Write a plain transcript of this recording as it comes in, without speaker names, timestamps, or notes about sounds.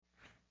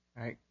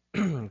All right.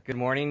 Good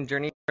morning,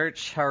 Journey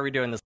Church. How are we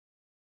doing this?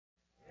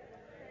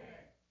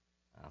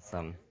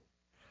 Awesome.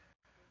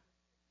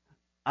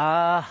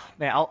 Man,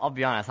 I'll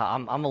be honest.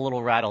 I'm a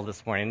little rattled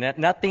this morning.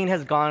 Nothing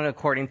has gone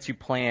according to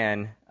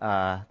plan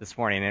this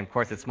morning, and of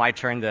course, it's my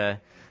turn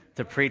to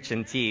preach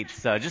and teach.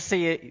 So just so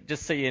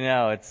you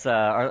know, it's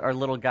our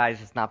little guy's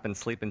just not been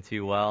sleeping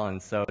too well,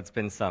 and so it's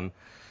been some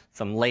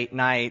late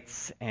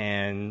nights.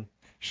 And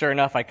sure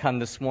enough, I come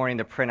this morning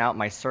to print out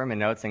my sermon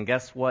notes, and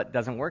guess what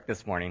doesn't work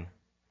this morning?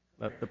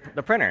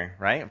 The printer,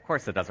 right? Of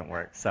course it doesn't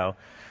work. So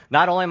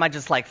not only am I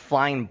just like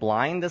flying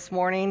blind this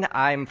morning,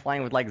 I'm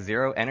flying with like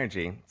zero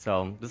energy.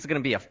 So this is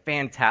going to be a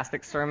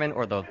fantastic sermon,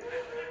 or the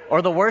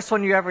worst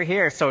one you ever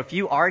hear. So if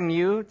you are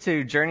new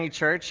to Journey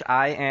Church,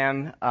 I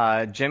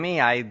am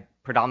Jimmy. I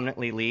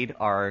predominantly lead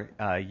our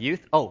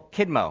youth. Oh,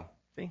 Kidmo.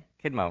 See?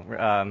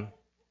 Kidmo.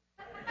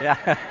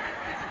 Yeah.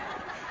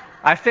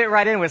 I fit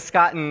right in with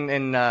Scott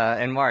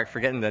and Mark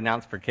forgetting to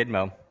announce for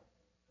Kidmo.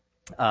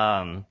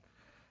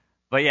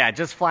 But yeah,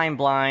 just flying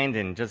blind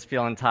and just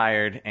feeling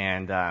tired.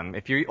 And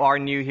if you are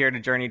new here to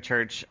Journey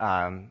Church,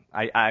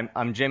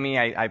 I'm Jimmy.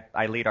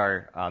 I lead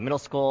our middle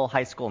school,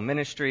 high school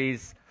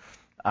ministries.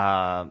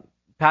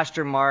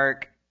 Pastor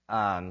Mark,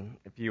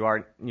 if you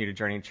are new to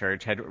Journey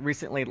Church, had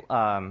recently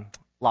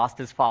lost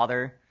his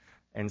father.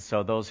 And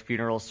so those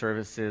funeral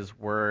services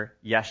were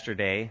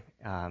yesterday,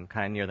 kind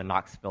of near the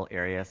Knoxville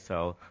area.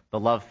 So the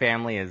Love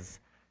family is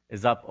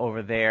up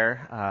over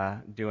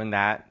there doing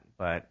that.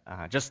 But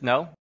just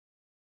know,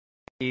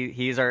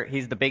 he's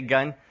the big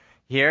gun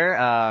here,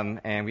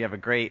 and we have a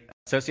great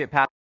associate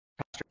pastor,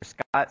 Pastor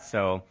Scott.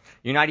 So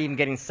you're not even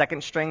getting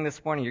second string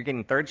this morning; you're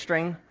getting third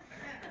string.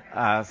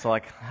 So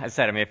like I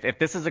said, I mean, if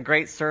this is a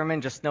great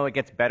sermon, just know it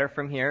gets better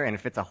from here, and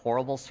if it's a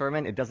horrible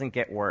sermon, it doesn't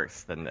get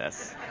worse than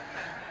this.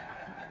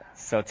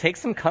 So take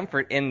some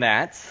comfort in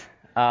that.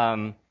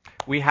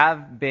 We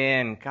have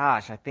been,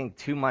 I think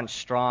 2 months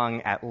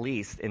strong at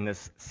least in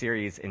this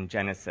series in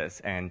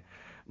Genesis, and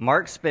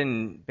Mark's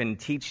been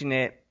teaching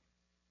it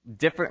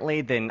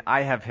differently than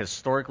I have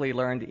historically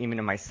learned, even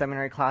in my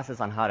seminary classes,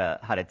 on how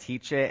to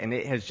teach it, and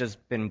it has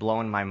just been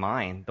blowing my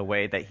mind the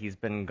way that he's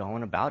been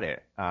going about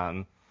it.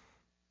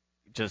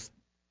 Just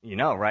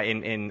right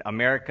in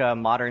America,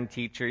 modern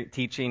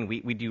teaching,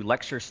 we do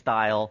lecture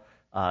style.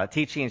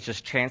 Teaching is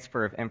just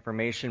transfer of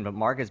information, but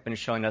Mark has been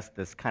showing us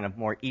this kind of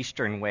more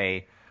Eastern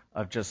way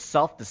of just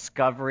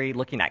self-discovery,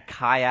 looking at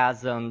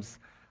chiasms,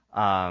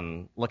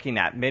 looking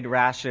at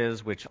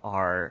midrashes, which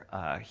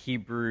are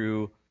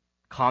Hebrew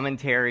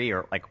commentary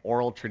or like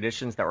oral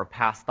traditions that were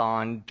passed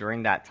on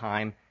during that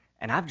time.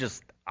 And I've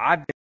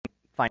been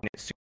finding it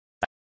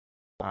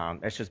super.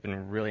 It's just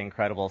been really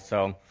incredible.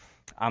 So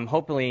I'm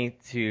hoping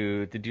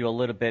to do a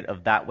little bit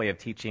of that way of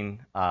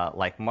teaching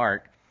like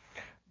Mark.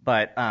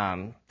 But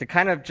to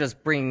kind of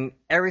just bring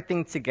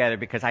everything together,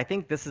 because I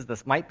think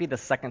this might be the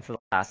second to the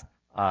last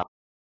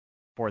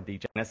for the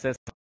Genesis.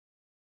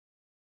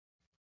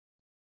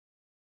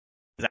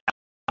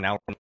 Now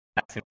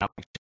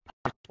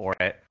for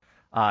it.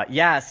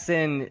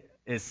 Sin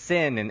is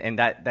sin, and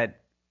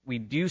that we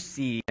do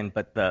see,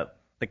 but the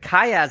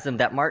chiasm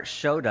that Mark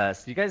showed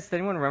us, does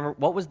anyone remember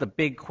what was the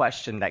big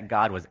question that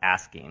God was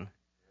asking?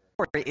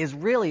 It is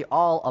really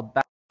all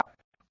about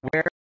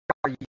where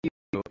are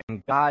you,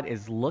 and God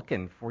is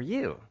looking for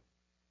you.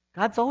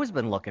 God's always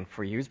been looking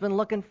for you. He's been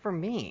looking for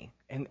me,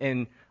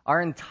 and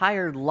our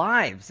entire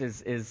lives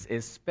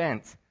is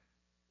spent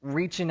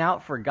reaching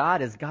out for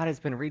God as God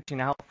has been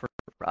reaching out for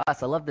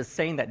us. I love this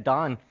saying that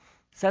Don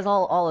says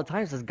all the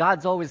time. Says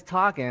God's always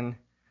talking,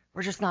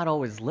 we're just not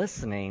always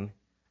listening.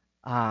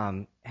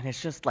 And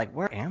it's just like,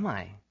 where am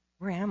I?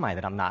 Where am I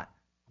that I'm not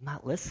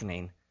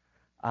listening?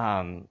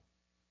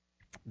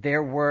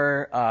 There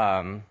were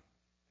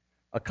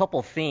a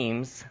couple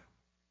themes.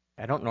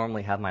 I don't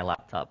normally have my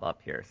laptop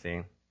up here.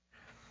 See,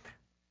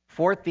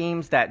 4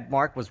 themes that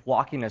Mark was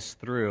walking us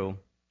through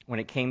when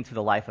it came to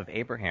the life of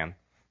Abraham.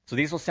 So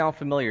these will sound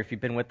familiar if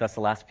you've been with us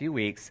the last few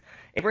weeks.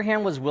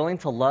 Abraham was willing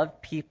to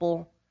love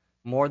people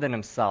more than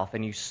himself,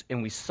 and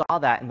we saw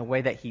that in the way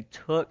that he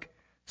took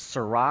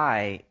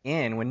Sarai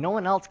in when no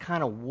one else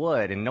kind of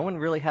would, and no one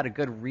really had a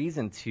good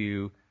reason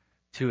to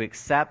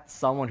accept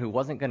someone who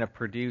wasn't going to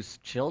produce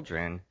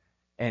children,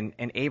 and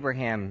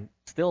Abraham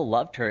still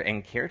loved her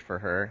and cared for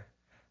her.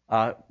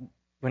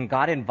 When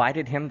God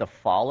invited him to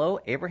follow,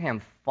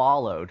 Abraham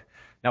followed.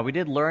 Now, we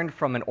did learn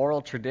from an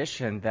oral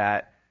tradition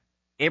that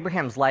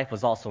Abraham's life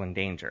was also in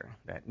danger,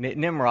 that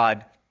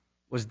Nimrod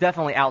was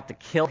definitely out to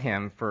kill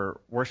him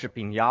for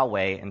worshiping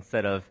Yahweh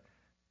instead of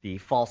the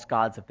false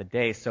gods of the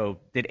day. So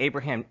did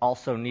Abraham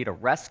also need a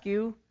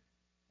rescue?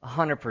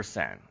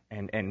 100%.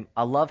 And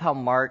I love how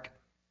Mark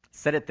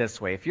said it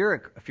this way. If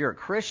you're a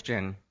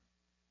Christian,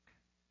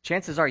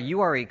 chances are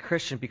you are a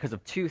Christian because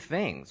of 2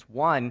 things.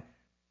 One,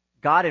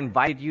 God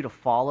invited you to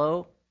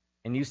follow,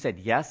 and you said,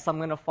 yes, I'm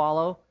going to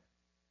follow.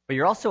 But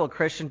you're also a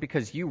Christian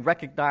because you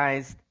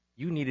recognized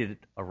you needed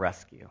a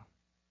rescue.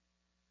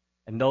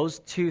 And those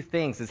 2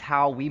 things is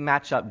how we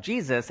match up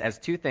Jesus as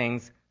 2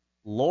 things.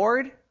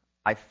 Lord,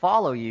 I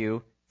follow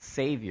you.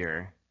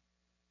 Savior,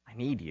 I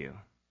need you.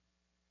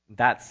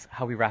 That's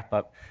how we wrap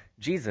up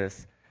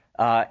Jesus.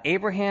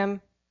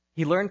 Abraham,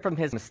 he learned from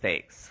his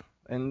mistakes.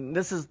 And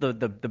this is the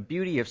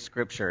beauty of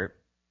Scripture.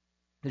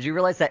 Did you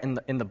realize that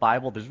in the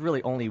Bible, there's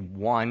really only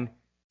one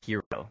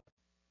hero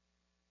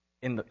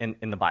in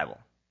the Bible,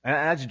 and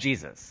that's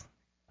Jesus.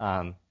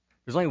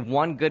 There's only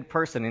one good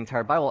person in the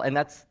entire Bible, and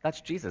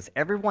that's Jesus.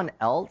 Everyone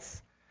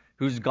else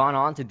who's gone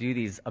on to do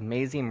these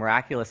amazing,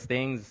 miraculous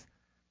things,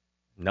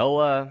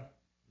 Noah,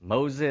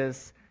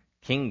 Moses,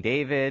 King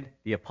David,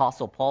 the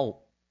Apostle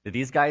Paul, did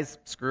these guys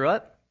screw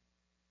up?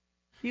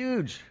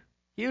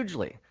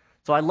 Hugely.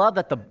 So I love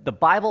that the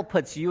Bible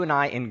puts you and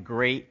I in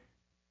great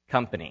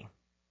company,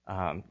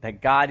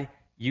 that God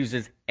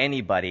uses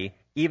anybody,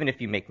 even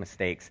if you make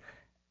mistakes.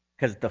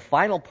 Because the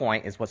final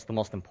point is what's the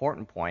most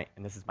important point,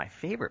 and this is my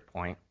favorite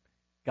point.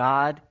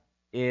 God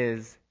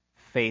is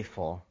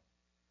faithful,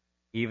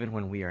 even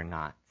when we are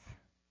not.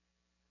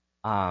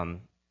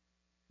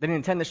 Didn't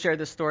intend to share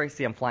this story.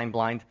 See, I'm flying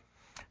blind.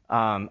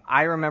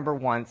 I remember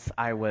once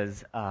I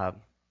was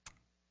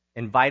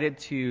invited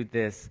to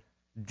this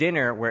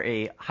dinner where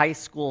a high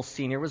school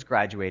senior was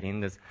graduating.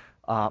 This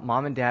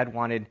mom and dad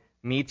wanted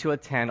me to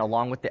attend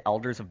along with the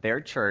elders of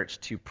their church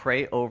to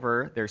pray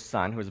over their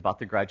son who was about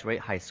to graduate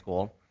high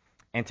school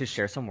and to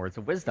share some words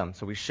of wisdom.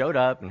 So we showed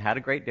up and had a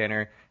great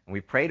dinner, and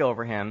we prayed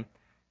over him.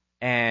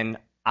 And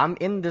I'm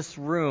in this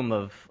room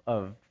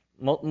of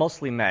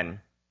mostly men.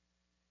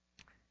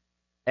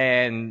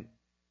 And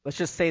let's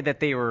just say that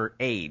they were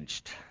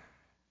aged.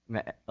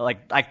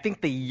 Like, I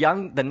think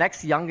the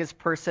next youngest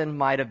person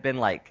might have been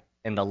like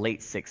in the late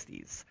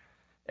 60s.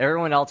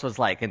 Everyone else was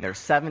like in their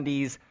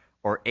 70s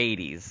or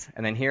 80s.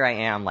 And then here I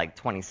am, like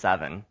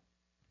 27.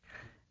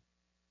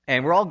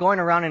 And we're all going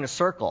around in a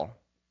circle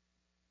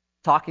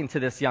talking to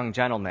this young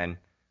gentleman.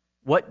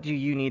 What do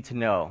you need to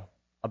know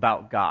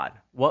about God?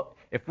 What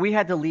if we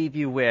had to leave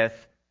you with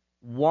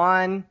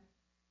one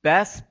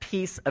best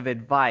piece of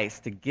advice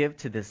to give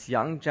to this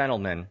young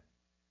gentleman?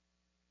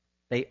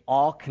 They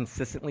all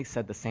consistently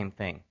said the same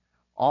thing.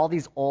 All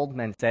these old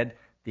men said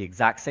the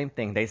exact same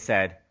thing. They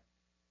said,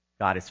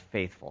 God is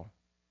faithful.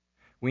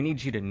 We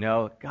need you to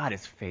know God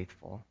is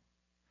faithful.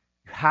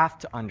 You have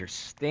to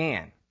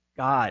understand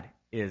God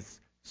is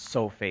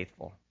so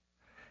faithful.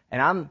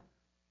 And I'm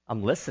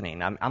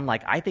listening. I'm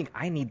like, I think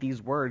I need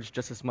these words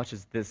just as much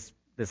as this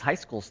high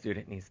school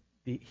student needs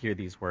to hear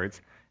these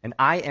words. And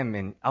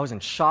I was in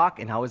shock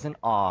and I was in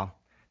awe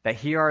that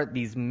here are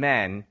these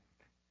men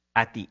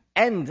at the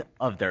end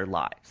of their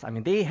lives. I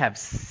mean, they have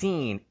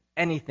seen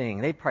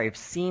anything. They probably have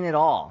seen it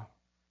all.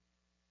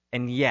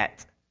 And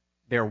yet,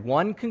 their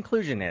one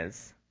conclusion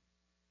is,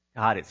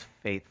 God is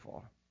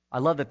faithful. I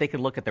love that they could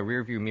look at the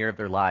rearview mirror of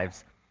their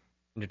lives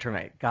and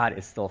determine God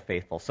is still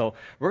faithful. So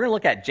we're going to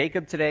look at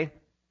Jacob today.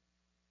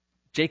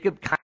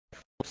 Jacob kind of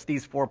flips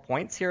these 4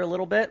 points here a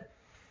little bit.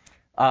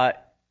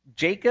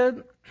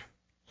 Jacob,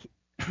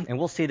 and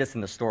we'll see this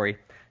in the story,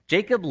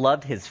 Jacob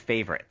loved his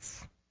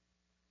favorites.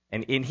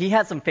 And he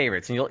had some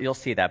favorites, and you'll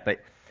see that. But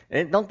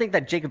don't think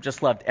that Jacob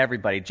just loved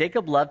everybody.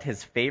 Jacob loved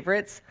his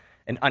favorites,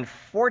 and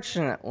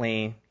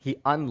unfortunately, he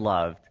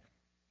unloved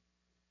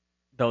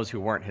those who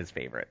weren't his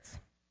favorites.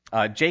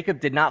 Jacob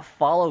did not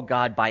follow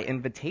God by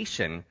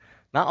invitation,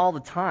 not all the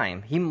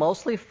time. He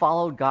mostly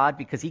followed God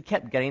because he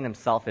kept getting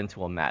himself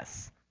into a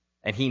mess,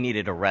 and he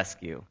needed a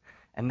rescue.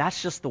 And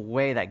that's just the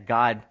way that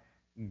God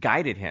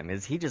guided him,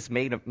 is he just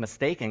made a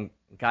mistake, and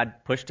God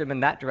pushed him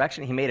in that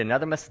direction. He made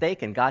another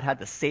mistake, and God had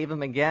to save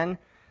him again.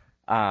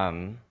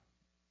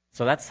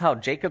 So that's how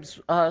Jacob's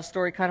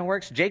story kind of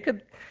works.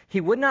 Jacob, he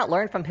would not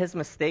learn from his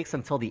mistakes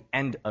until the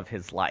end of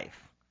his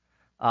life.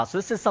 So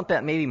this is something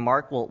that maybe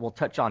Mark will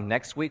touch on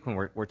next week when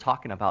we're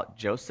talking about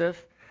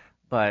Joseph.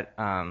 But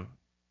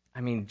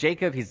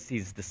Jacob,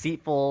 he's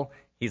deceitful.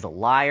 He's a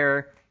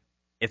liar.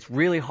 It's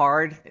really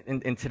hard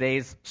in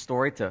today's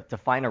story to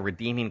find a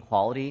redeeming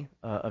quality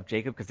of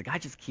Jacob, because the guy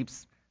just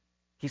keeps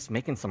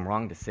making some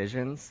wrong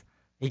decisions.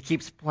 He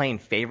keeps playing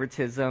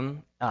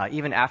favoritism.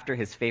 Even after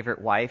his favorite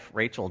wife,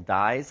 Rachel,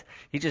 dies,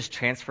 he just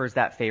transfers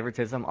that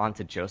favoritism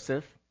onto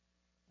Joseph.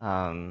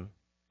 And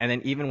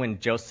then even when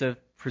Joseph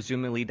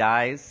presumably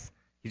dies,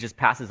 he just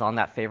passes on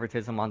that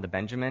favoritism on to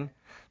Benjamin.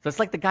 So it's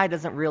like the guy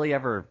doesn't really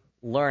ever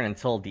learn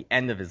until the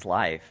end of his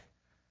life.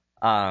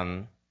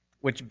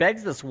 Which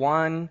begs this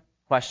one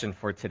question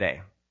for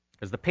today.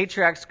 Because the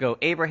patriarchs go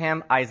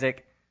Abraham,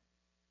 Isaac,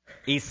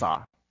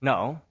 Esau.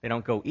 No, they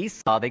don't go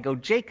Esau, they go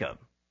Jacob.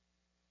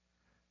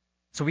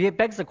 So it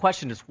begs the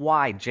question is,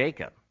 why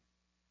Jacob?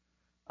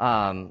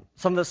 Some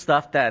of the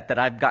stuff that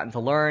I've gotten to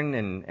learn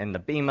in the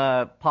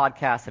Bema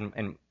podcast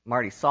and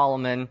Marty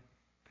Solomon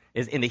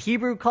is in the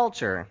Hebrew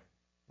culture,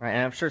 right?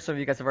 And I'm sure some of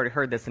you guys have already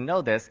heard this and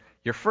know this.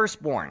 Your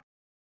firstborn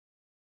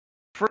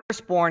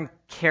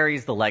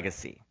carries the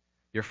legacy.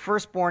 Your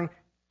firstborn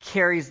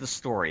carries the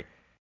story.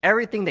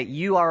 Everything that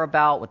you are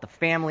about, what the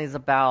family is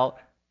about,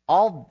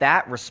 all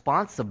that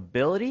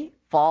responsibility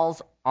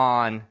falls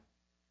on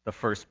the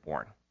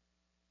firstborn.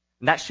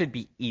 And that should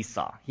be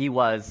Esau. He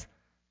was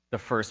the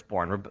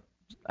firstborn.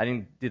 I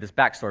didn't do this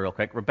backstory real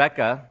quick.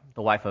 Rebecca,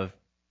 the wife of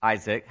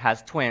Isaac,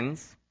 has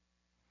twins,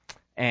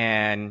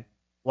 and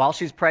while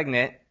she's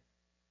pregnant,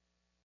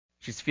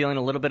 she's feeling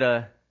a little bit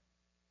of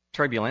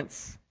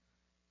turbulence,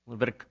 a little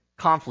bit of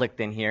conflict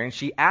in here, and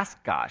she asks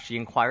God, she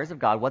inquires of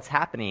God, what's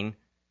happening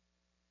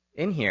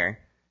in here?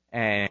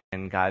 And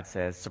God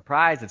says,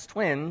 surprise, it's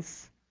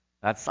twins.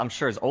 That's, I'm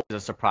sure, is always a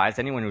surprise.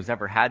 Anyone who's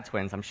ever had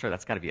twins, I'm sure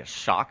that's got to be a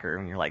shocker.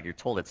 And you're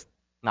told it's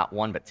not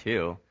one but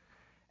two.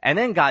 And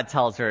then God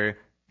tells her,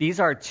 these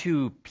are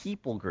two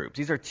people groups.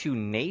 These are two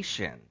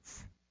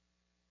nations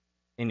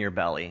in your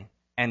belly,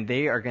 and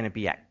they are going to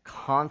be at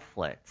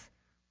conflict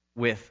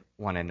with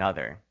one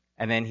another.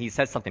 And then he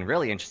says something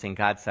really interesting.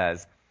 God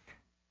says,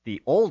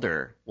 the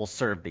older will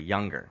serve the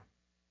younger,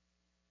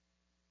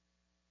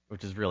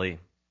 which is really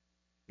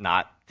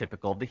not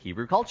typical of the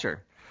Hebrew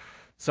culture.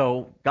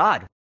 So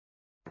God,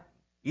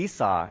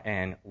 Esau,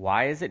 and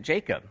why is it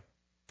Jacob?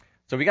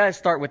 So we got to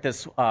start with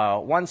this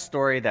one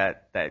story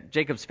that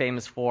Jacob's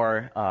famous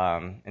for,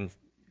 and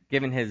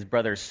giving his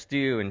brother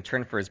stew in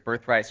turn for his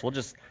birthright. So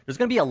there's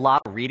going to be a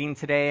lot of reading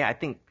today. I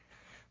think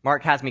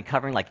Mark has me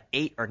covering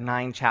 8 or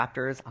 9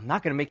 chapters. I'm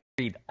not going to make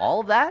you read all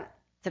of that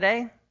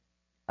today,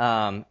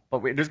 but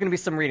there's going to be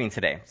some reading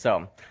today.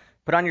 So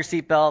put on your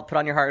seatbelt, put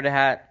on your hard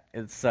hat.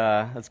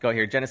 Let's go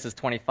here. Genesis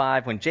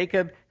 25. When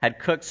Jacob had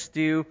cooked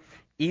stew,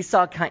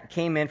 Esau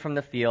came in from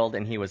the field,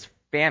 and he was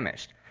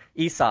famished.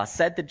 Esau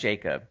said to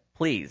Jacob,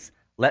 please,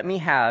 let me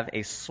have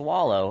a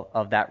swallow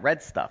of that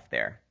red stuff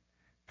there,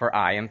 for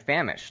I am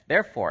famished.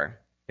 Therefore,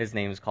 his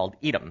name is called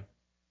Edom.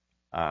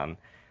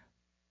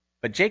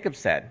 But Jacob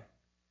said,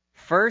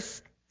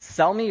 first,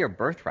 sell me your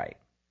birthright.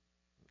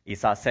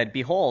 Esau said,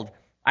 behold,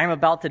 I am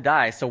about to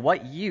die, so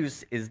what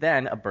use is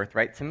then a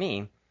birthright to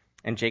me?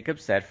 And Jacob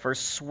said,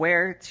 first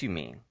swear to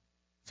me.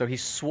 So he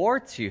swore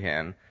to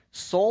him,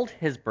 sold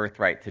his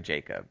birthright to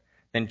Jacob.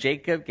 Then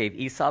Jacob gave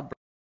Esau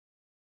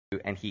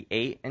birthright, and he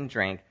ate and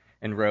drank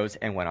and rose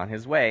and went on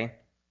his way.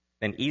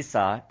 Then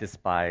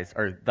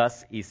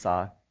thus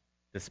Esau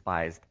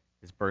despised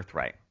his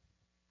birthright.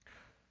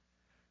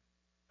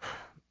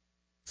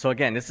 So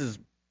again, this is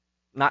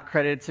not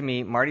credited to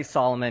me. Marty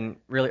Solomon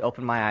really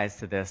opened my eyes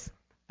to this.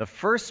 The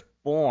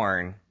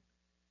firstborn,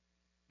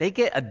 they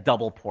get a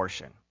double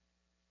portion.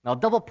 Now, a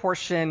double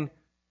portion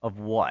of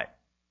what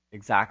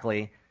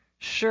exactly?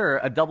 Sure,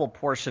 a double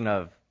portion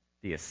of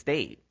the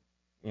estate,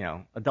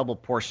 a double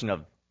portion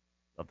of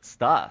the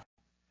stuff.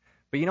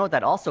 But you know what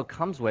that also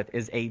comes with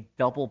is a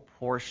double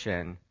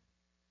portion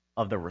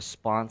of the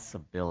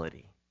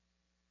responsibility.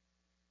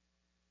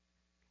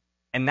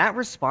 And that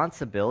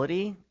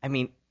responsibility, at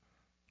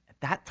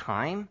that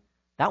time,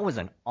 that was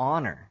an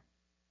honor.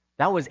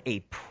 That was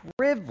a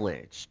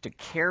privilege to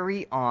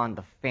carry on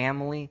the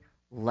family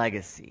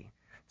legacy,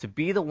 to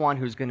be the one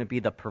who's going to be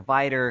the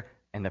provider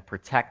and the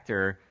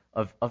protector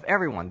of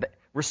everyone. The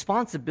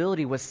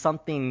responsibility was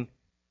something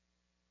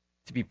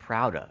to be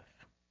proud of.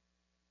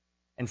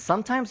 And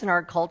sometimes in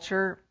our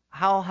culture,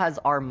 how has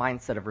our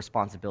mindset of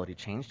responsibility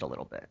changed a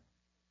little bit?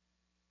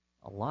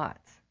 A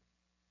lot.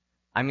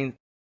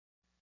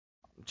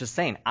 Just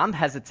saying, I'm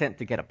hesitant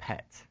to get a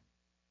pet.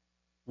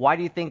 Why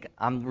do you think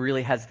I'm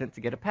really hesitant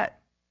to get a pet?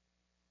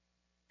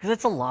 Because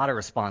it's a lot of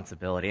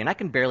responsibility, and I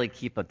can barely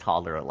keep a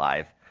toddler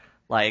alive.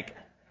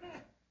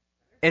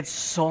 It's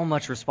so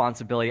much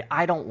responsibility.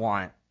 I don't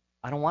want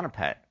a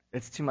pet.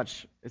 It's too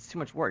much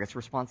work. It's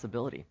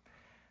responsibility.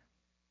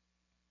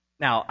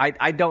 Now,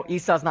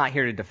 Esau's not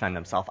here to defend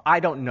himself. I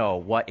don't know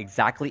what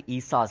exactly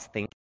Esau's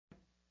thinking,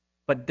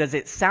 but does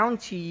it sound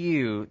to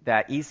you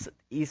that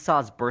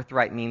Esau's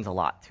birthright means a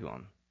lot to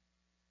him?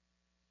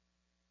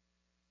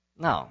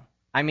 No.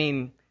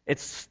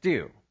 It's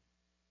stew.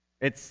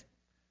 It's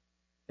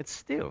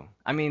stew.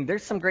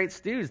 There's some great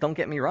stews, don't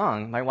get me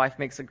wrong. My wife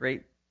makes a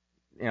great,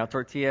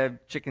 tortilla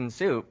chicken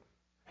soup.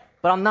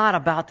 But I'm not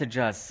about to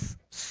just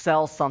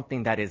sell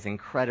something that is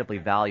incredibly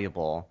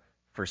valuable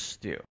for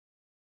stew.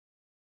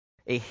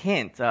 A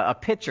hint, a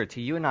picture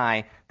to you and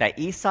I that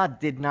Esau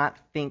did not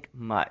think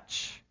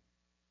much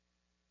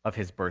of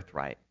his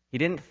birthright. He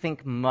didn't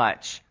think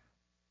much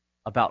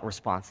about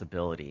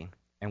responsibility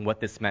and what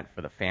this meant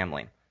for the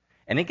family.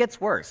 And it gets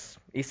worse.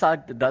 Esau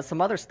does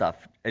some other stuff.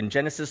 In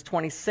Genesis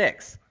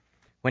 26,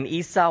 when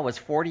Esau was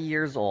 40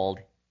 years old,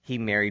 he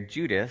married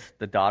Judith,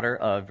 the daughter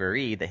of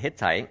Beri the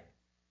Hittite,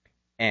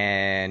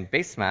 and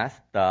Basemath,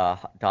 the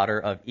daughter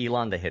of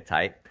Elon the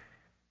Hittite.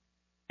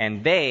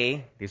 And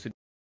these would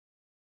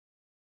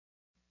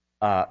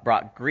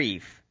brought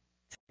grief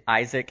to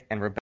Isaac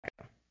and Rebekah.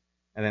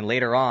 And then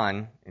later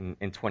on,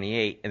 in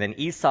 28, and then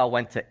Esau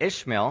went to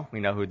Ishmael.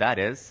 We know who that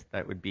is.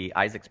 That would be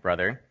Isaac's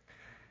brother.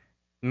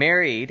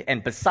 Married,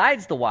 and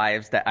besides the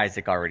wives that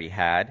Isaac already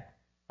had,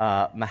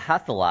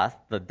 Mahathalath,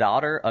 the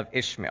daughter of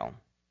Ishmael,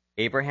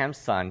 Abraham's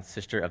son,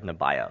 sister of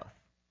Nebaioth.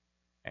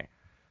 Okay.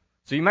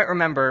 So you might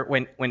remember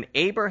when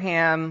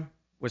Abraham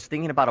was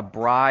thinking about a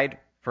bride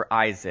for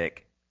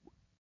Isaac,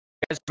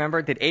 you guys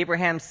remember, did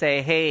Abraham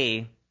say,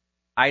 hey,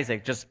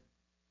 Isaac, just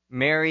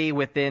marry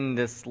within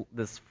this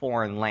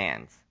foreign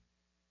land?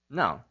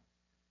 No.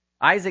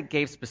 Isaac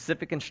gave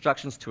specific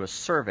instructions to a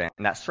servant,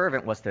 and that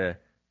servant was to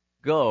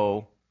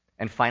go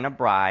and find a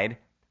bride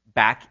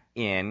back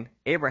in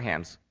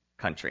Abraham's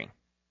country.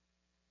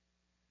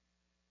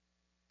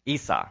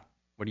 Esau,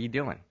 what are you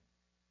doing?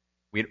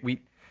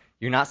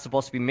 You're not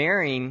supposed to be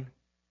marrying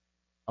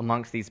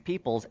amongst these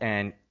peoples,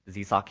 and does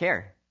Esau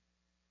care?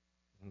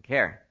 He doesn't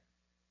care.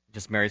 He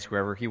just marries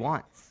whoever he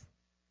wants.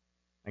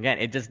 Again,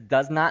 it just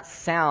does not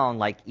sound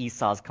like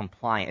Esau's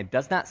compliant. It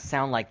does not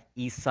sound like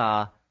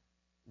Esau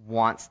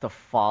wants to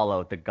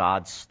follow the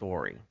God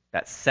story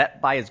that's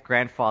set by his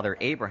grandfather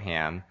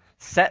Abraham,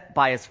 set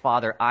by his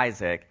father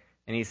Isaac,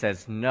 and he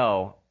says,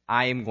 no,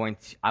 I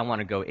want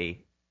to go a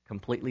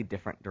completely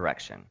different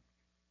direction.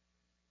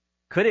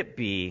 Could it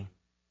be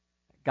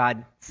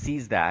God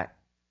sees that,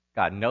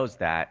 God knows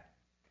that,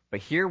 but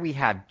here we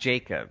have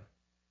Jacob.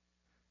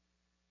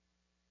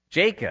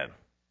 Jacob,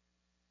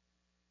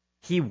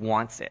 he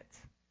wants it.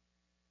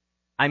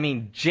 I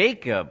mean,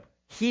 Jacob,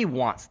 he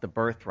wants the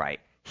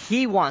birthright.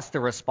 He wants the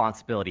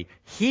responsibility.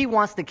 He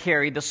wants to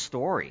carry the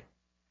story.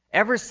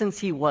 Ever since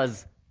he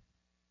was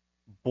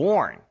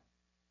born,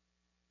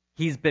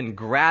 he's been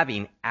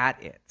grabbing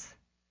at it.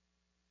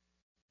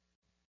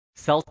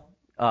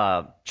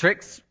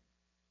 Tricks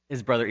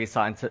his brother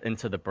Esau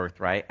into the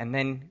birthright, and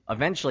then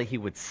eventually he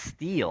would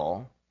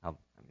steal. Oh,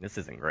 this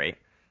isn't great.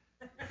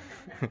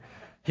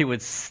 He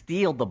would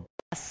steal the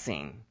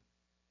blessing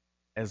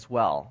as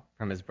well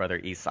from his brother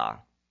Esau.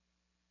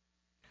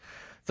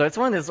 So it's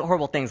one of those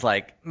horrible things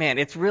like, man,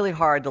 it's really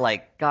hard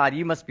to God,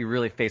 you must be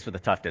really faced with a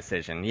tough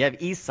decision. You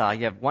have Esau,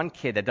 you have one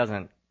kid that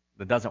doesn't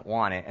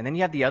want it, and then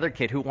you have the other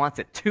kid who wants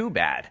it too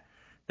bad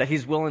that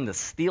he's willing to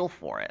steal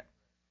for it.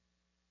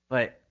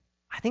 But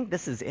I think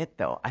this is it,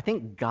 though. I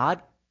think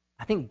God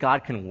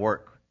can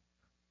work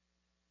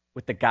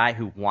with the guy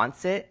who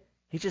wants it.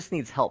 He just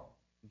needs help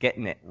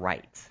getting it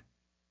right.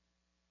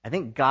 I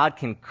think God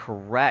can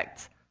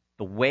correct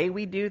the way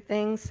we do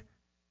things,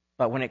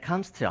 but when it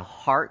comes to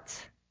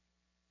heart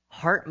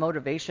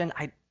motivation,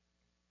 I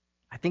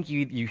think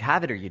you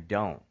have it or you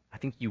don't. I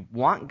think you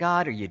want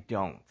God or you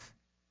don't.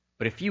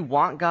 But if you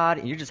want God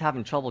and you're just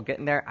having trouble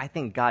getting there, I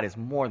think God is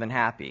more than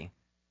happy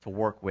to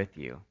work with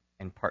you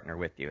and partner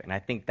with you. And I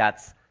think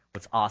that's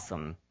what's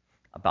awesome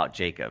about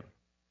Jacob.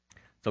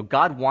 So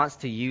God wants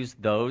to use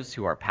those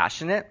who are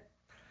passionate.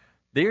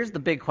 Here's the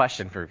big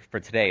question for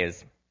today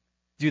is,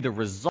 do the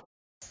results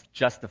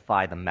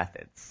justify the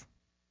methods?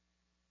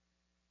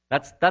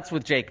 That's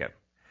with Jacob.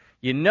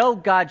 You know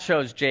God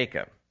chose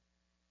Jacob.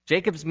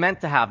 Jacob's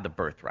meant to have the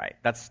birthright.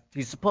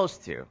 He's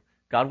supposed to.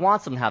 God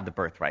wants him to have the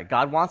birthright.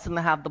 God wants him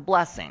to have the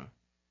blessing.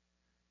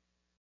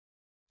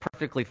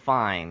 Perfectly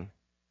fine,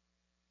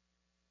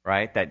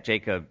 right, that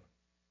Jacob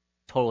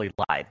totally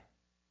lied.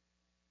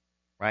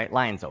 Right?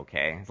 Lying's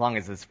okay, as long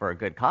as it's for a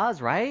good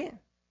cause, right?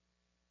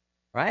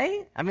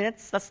 Right? I mean,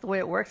 that's the way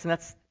it works, and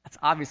that's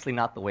obviously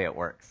not the way it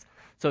works.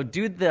 So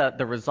do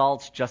the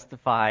results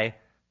justify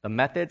the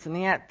methods? And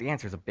the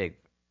answer is a big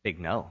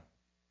no.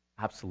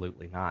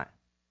 Absolutely not.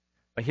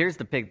 But here's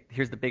the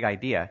big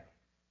idea.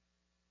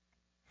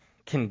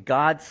 Can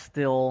God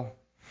still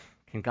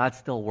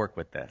work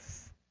with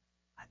this?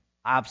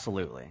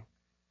 Absolutely.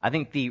 I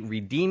think the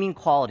redeeming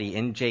quality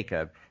in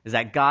Jacob is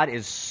that God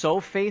is so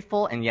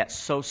faithful and yet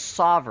so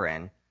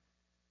sovereign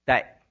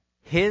that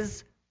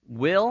his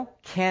will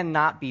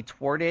cannot be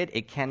thwarted,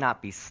 it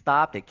cannot be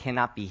stopped, it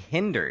cannot be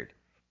hindered,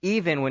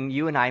 even when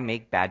you and I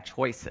make bad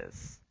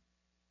choices.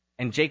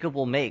 And Jacob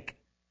will make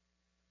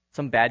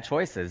some bad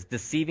choices,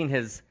 deceiving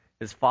his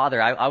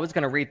father. I was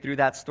going to read through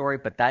that story,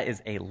 but that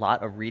is a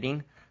lot of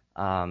reading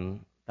that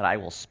I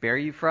will spare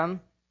you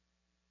from.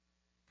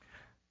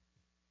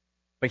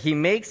 But he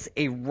makes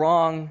a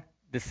wrong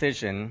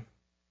decision.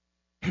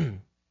 Sorry,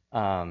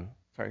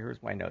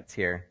 here's my notes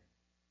here.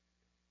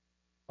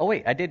 Oh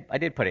wait, I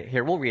did put it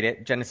here. We'll read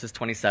it. Genesis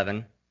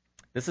 27.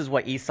 This is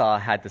what Esau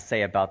had to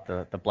say about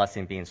the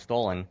blessing being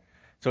stolen.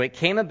 So it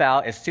came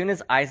about as soon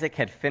as Isaac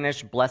had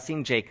finished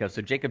blessing Jacob.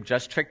 So Jacob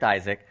just tricked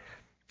Isaac.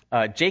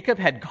 Jacob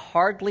had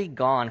hardly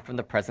gone from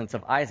the presence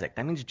of Isaac.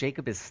 That means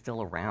Jacob is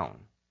still around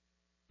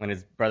when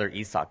his brother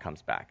Esau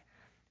comes back.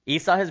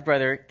 Esau, his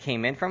brother,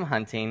 came in from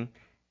hunting.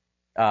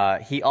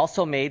 He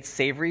also made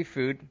savory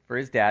food for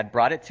his dad,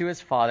 brought it to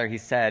his father. He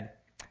said,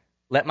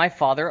 "Let my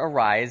father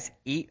arise,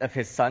 eat of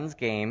his son's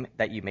game,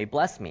 that you may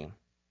bless me."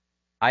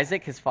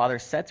 Isaac, his father,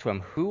 said to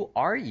him, "Who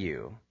are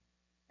you?"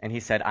 And he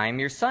said, "I am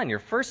your son, your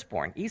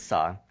firstborn,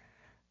 Esau."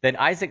 Then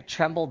Isaac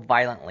trembled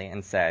violently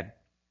and said,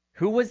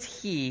 "Who was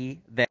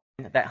he then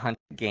that hunted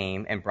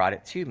game and brought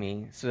it to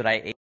me, so that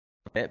I ate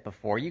of it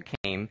before you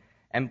came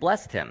and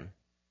blessed him?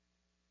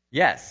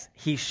 Yes,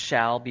 he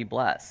shall be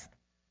blessed."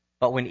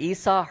 But when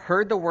Esau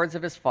heard the words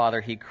of his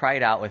father, he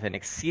cried out with an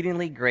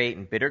exceedingly great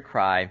and bitter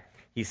cry.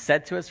 He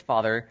said to his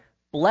father,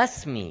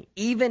 "Bless me,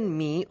 even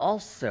me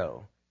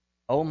also,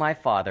 O my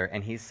father."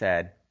 And he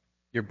said,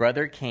 "Your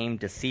brother came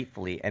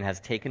deceitfully and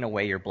has taken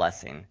away your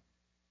blessing."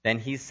 Then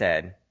he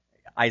said,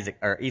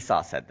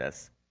 Esau said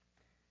this,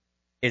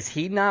 "Is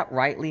he not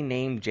rightly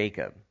named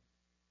Jacob?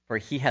 For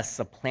he has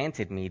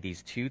supplanted me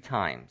these 2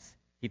 times.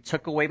 He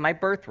took away my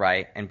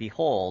birthright, and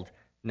behold,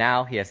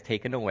 now he has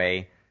taken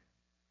away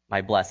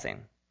my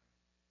blessing."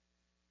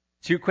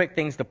 Two quick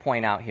things to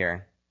point out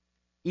here.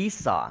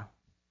 Esau,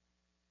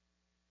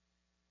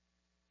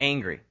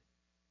 angry,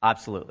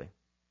 absolutely.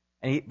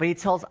 But he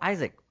tells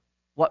Isaac,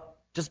 "What?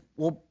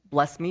 Well,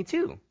 bless me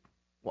too.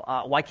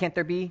 Why can't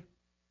there be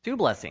two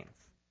blessings?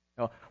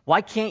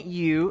 Why can't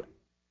you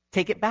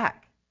take it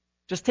back?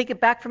 Just take it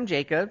back from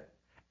Jacob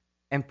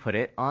and put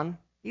it on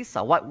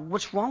Esau.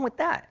 What's wrong with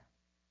that?"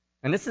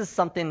 And this is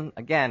something,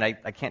 again,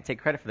 I can't take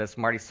credit for this.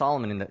 Marty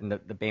Solomon in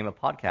the Bema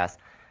podcast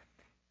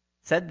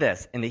said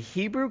this. In the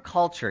Hebrew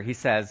culture, he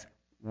says,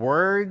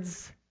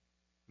 words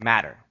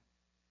matter.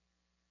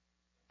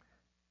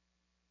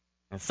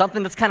 And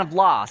something that's kind of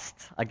lost,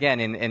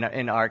 again,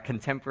 in our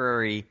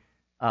contemporary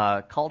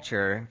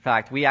culture. In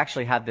fact, we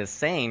actually have this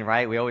saying,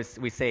 right?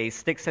 We say,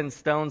 sticks and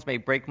stones may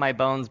break my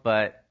bones,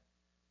 but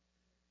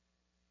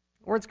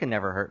words can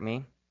never hurt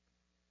me.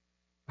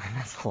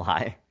 That's a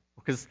lie.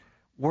 Because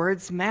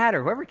words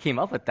matter. Whoever came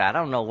up with that, I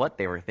don't know what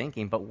they were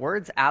thinking, but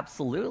words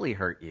absolutely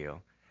hurt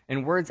you.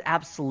 And words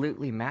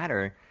absolutely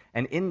matter.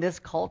 And in this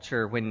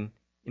culture, when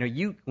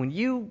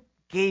you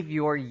gave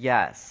your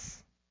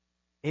yes,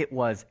 it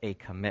was a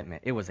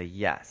commitment. It was a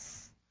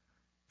yes.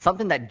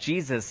 Something that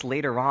Jesus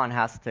later on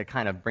has to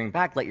kind of bring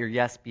back. Let your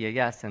yes be a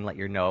yes and let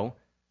your no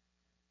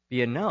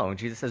be a no.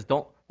 Jesus says,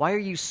 why are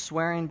you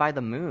swearing by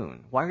the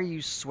moon? Why are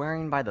you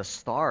swearing by the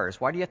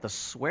stars? Why do you have to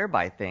swear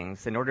by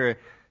things in order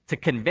to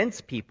convince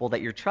people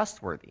that you're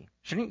trustworthy?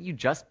 Shouldn't you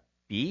just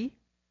be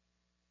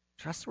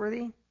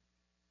trustworthy?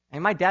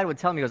 And my dad would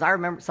tell me, he goes, I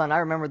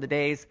remember the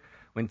days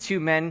when two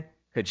men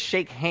could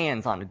shake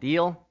hands on a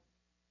deal,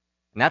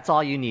 and that's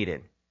all you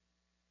needed.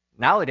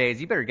 Nowadays,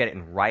 you better get it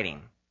in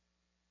writing,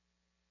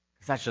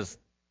 because that's just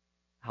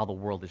how the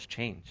world has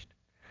changed.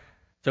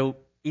 So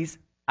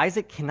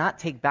Isaac cannot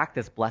take back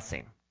this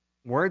blessing.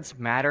 Words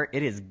matter.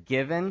 It is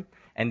given,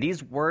 and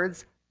these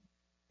words,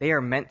 they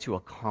are meant to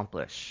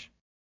accomplish.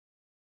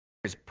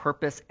 There's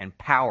purpose and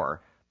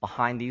power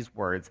behind these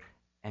words,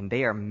 and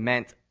they are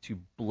meant to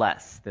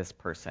bless this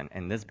person.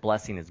 And this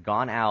blessing has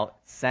gone out,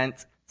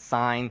 sent,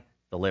 signed,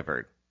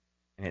 delivered.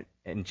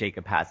 And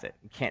Jacob has it.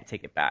 You can't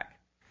take it back.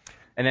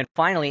 And then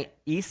finally,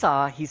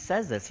 Esau, he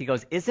says this. He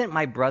goes, "Isn't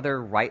my brother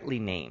rightly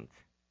named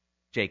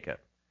Jacob?"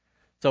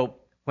 So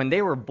when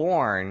they were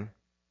born,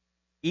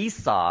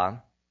 Esau,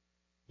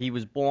 he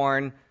was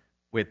born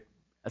with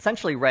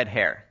essentially red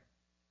hair.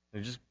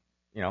 They're just,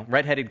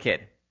 redheaded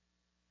kid.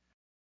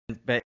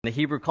 But in the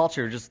Hebrew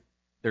culture,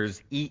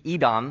 there's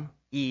Edom,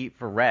 E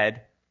for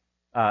red,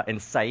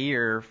 and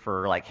Seir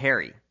for like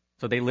hairy.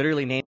 So they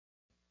literally named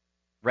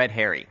Red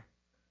Harry.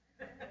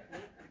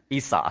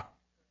 Esau.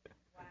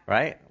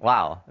 Right?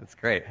 Wow, that's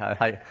great.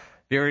 If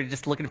you're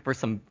just looking for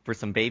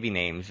some baby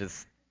names,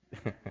 just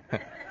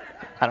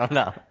I don't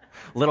know.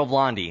 Little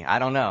Blondie, I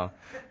don't know.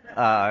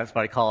 That's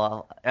what I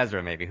call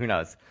Ezra, maybe. Who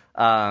knows?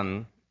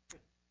 And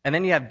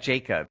then you have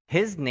Jacob.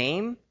 His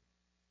name,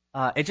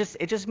 it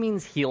just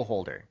means heel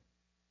holder.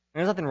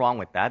 There's nothing wrong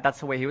with that.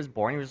 That's the way he was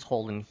born. He was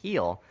holding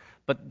heel.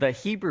 But the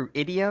Hebrew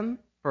idiom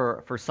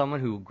for someone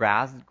who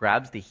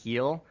grabs the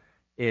heel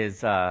is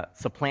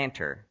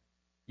supplanter,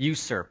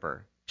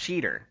 usurper,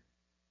 cheater.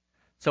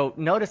 So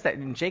notice that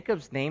in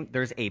Jacob's name,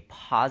 there's a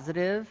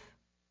positive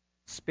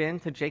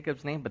spin to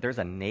Jacob's name, but there's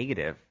a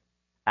negative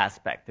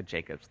aspect to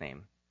Jacob's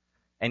name.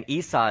 And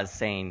Esau is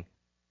saying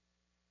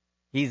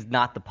he's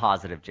not the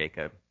positive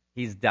Jacob.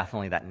 He's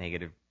definitely that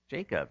negative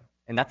Jacob.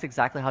 And that's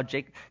exactly how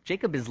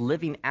Jacob is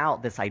living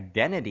out this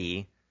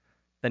identity,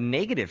 the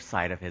negative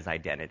side of his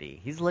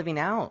identity. He's living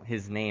out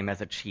his name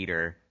as a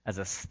cheater, as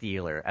a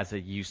stealer, as a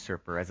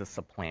usurper, as a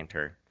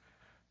supplanter.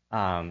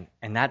 And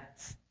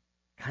that's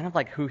kind of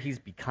like who he's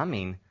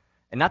becoming.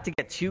 And not to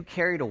get too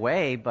carried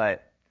away,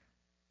 but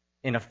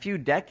in a few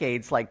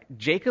decades, like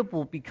Jacob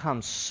will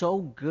become so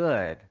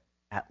good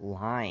at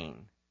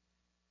lying.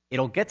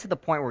 It'll get to the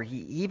point where he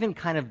even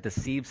kind of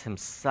deceives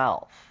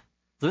himself.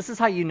 So this is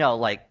how you know,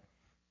 like,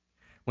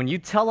 when you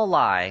tell a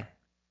lie,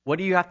 what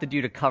do you have to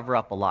do to cover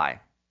up a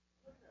lie?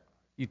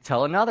 You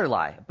tell another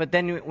lie. But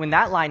then when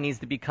that lie needs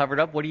to be covered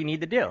up, what do you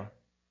need to do?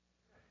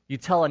 You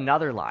tell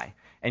another lie.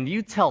 And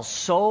you tell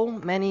so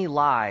many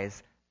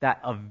lies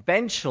that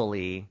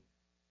eventually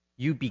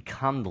you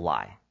become the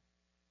lie.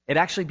 It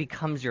actually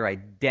becomes your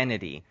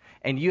identity.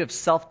 And you have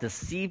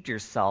self-deceived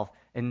yourself,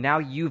 and now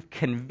you've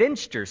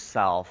convinced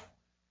yourself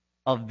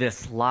of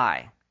this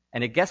lie.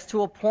 And it gets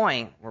to a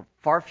point where,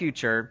 far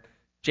future,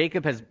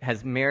 Jacob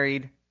has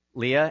married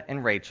Leah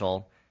and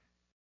Rachel.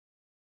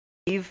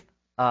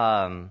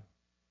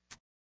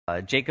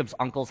 Jacob's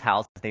uncle's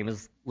house, his name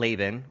is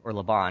Laban or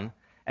Laban,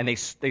 and they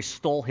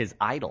stole his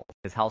idols,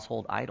 his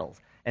household idols.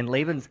 And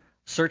Laban's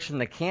searching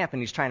the camp,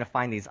 and he's trying to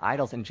find these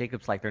idols, and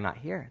Jacob's like, they're not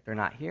here, they're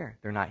not here,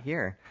 they're not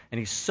here. And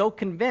he's so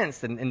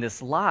convinced in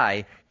this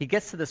lie, he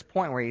gets to this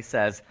point where he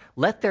says,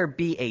 let there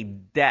be a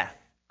death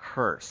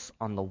curse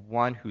on the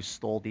one who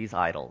stole these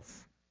idols.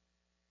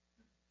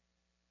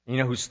 You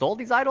know who stole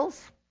these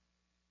idols?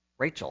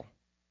 Rachel.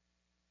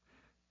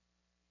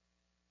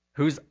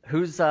 Who's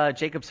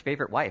Jacob's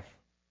favorite wife?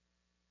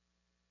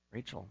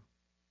 Rachel.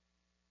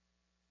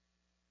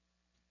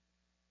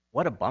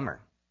 What a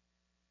bummer.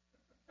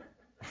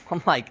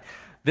 I'm like,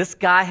 this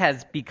guy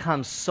has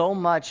become so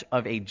much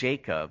of a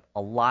Jacob,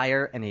 a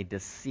liar and a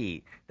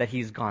deceit, that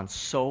he's gone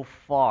so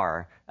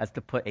far as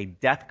to put a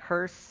death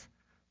curse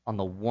on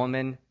the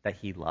woman that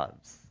he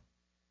loves.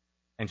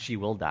 And she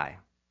will die.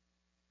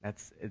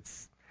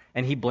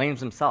 And he blames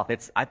himself.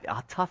 It's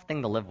a tough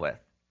thing to live with.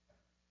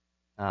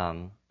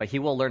 But he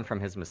will learn from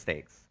his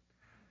mistakes.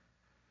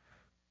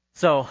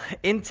 So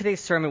in today's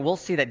sermon, we'll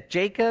see that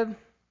Jacob,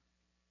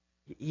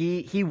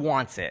 he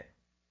wants it.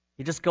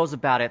 He just goes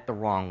about it the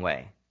wrong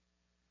way.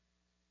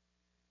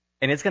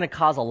 And it's going to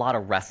cause a lot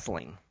of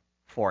wrestling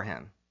for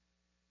him.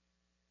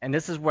 And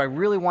this is where I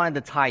really wanted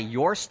to tie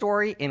your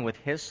story in with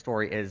his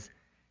story is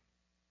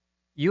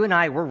you and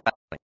I, we're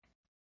wrestling.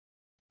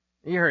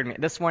 You heard me.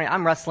 This morning,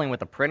 I'm wrestling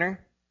with a printer.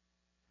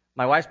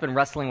 My wife's been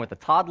wrestling with a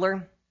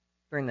toddler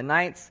during the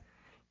nights.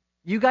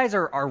 You guys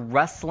are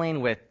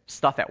wrestling with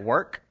stuff at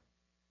work.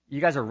 You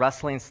guys are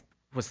wrestling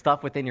with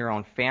stuff within your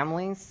own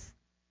families.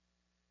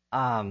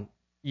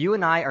 You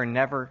and I are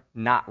never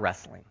not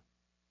wrestling.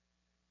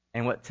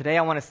 And what today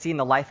I want to see in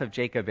the life of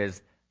Jacob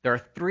is there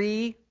are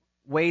 3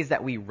 ways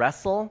that we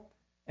wrestle.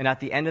 And at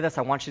the end of this,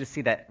 I want you to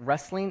see that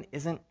wrestling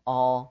isn't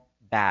all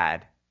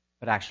bad,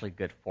 but actually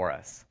good for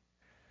us.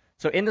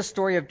 So in the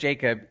story of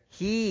Jacob,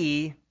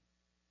 he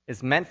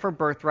is meant for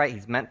birthright,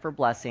 he's meant for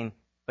blessing,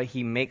 but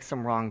he makes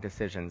some wrong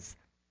decisions.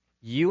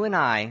 You and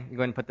I, you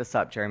go ahead and put this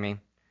up, Jeremy.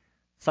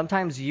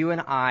 Sometimes you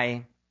and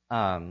I,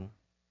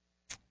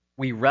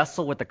 we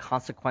wrestle with the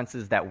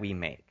consequences that we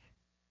make.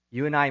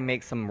 You and I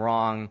make some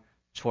wrong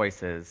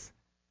choices,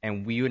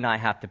 and you and I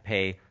have to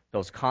pay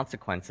those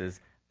consequences,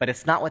 but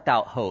it's not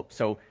without hope.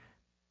 So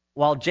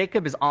while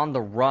Jacob is on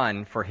the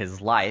run for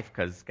his life,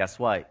 because guess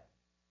what?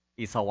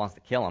 Esau wants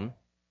to kill him.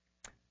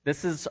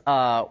 This is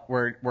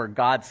where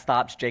God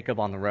stops Jacob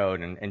on the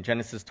road. In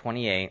Genesis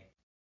 28,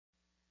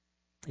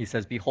 he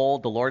says,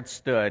 "Behold, the Lord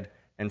stood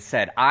and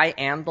said, I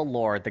am the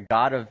Lord, the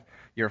God of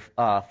your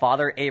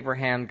father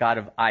Abraham, God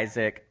of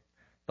Isaac.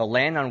 The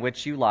land on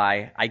which you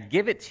lie, I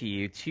give it to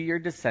you, to your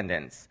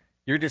descendants.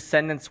 Your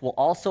descendants will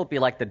also be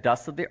like the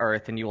dust of the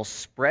earth, and you will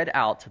spread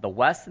out to the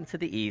west and to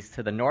the east,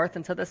 to the north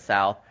and to the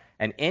south.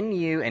 And in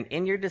you and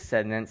in your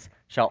descendants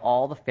shall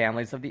all the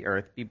families of the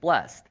earth be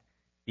blessed.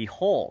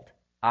 Behold,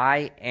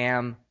 I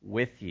am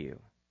with you.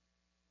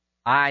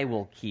 I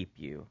will keep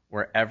you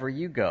wherever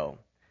you go,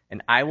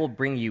 and I will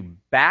bring you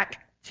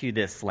back to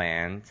this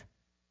land,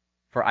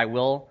 for I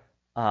will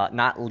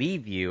not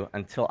leave you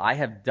until I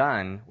have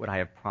done what I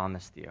have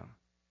promised you."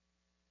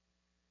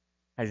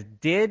 Guys,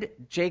 did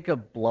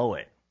Jacob blow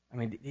it? I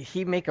mean, did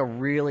he make a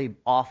really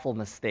awful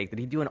mistake? Did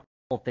he do an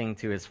awful thing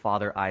to his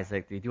father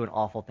Isaac? Did he do an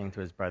awful thing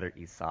to his brother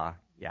Esau?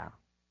 Yeah.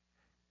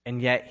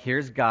 And yet,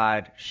 here's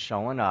God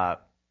showing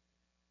up,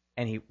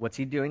 and what's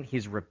he doing?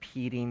 He's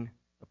repeating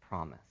the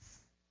promise.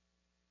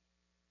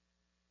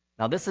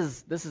 Now, this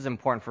is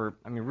important for,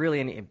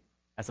 really,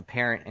 as a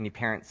parent, any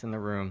parents in the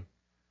room.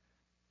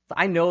 So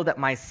I know that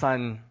my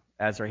son,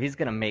 Ezra, he's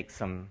going to make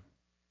some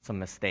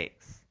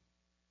mistakes.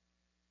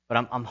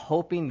 But I'm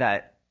hoping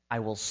that I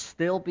will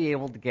still be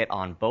able to get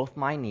on both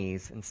my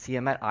knees and see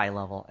him at eye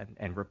level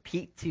and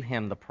repeat to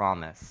him the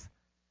promise,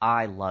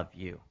 I love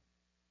you.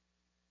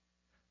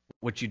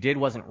 What you did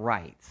wasn't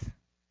right.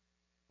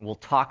 We'll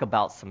talk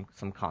about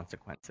some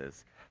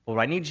consequences. But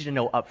what I need you to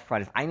know up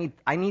front is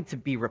I need to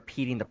be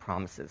repeating the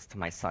promises to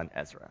my son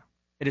Ezra.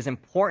 It is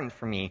important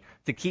for me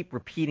to keep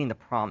repeating the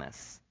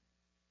promise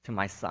to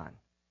my son.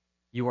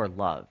 You are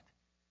loved.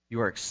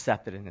 You are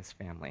accepted in his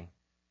family.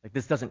 Like,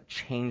 this doesn't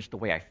change the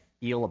way I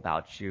feel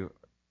about you.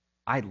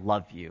 I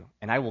love you,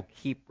 and I will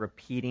keep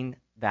repeating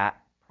that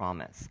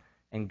promise.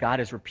 And God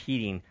is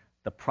repeating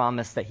the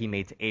promise that he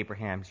made to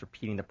Abraham. He's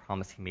repeating the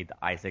promise he made to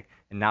Isaac.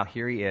 And now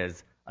here he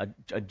is,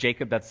 a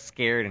Jacob that's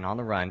scared and on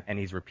the run, and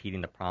he's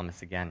repeating the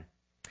promise again.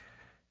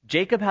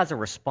 Jacob has a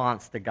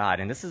response to God,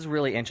 and this is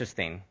really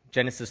interesting.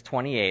 Genesis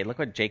 28, look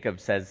what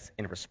Jacob says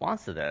in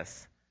response to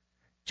this.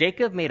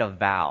 Jacob made a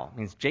vow,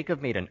 means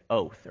Jacob made an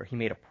oath, or he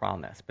made a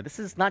promise. But this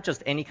is not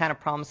just any kind of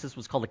promise. This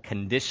was called a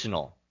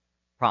conditional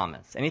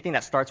promise. Anything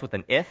that starts with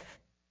an if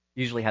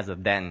usually has a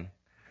then.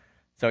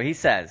 So he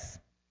says,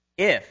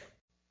 if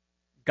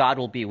God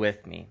will be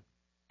with me,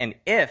 and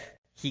if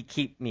he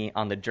keep me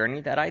on the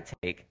journey that I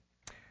take,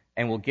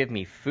 and will give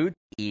me food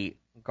to eat,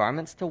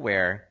 garments to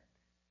wear,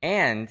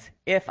 and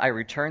if I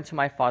return to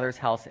my father's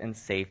house in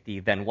safety,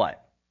 then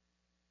what?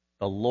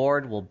 The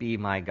Lord will be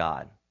my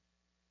God.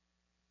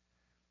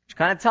 Which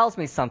kind of tells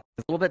me something.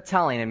 It's a little bit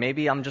telling, and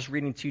maybe I'm just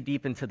reading too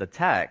deep into the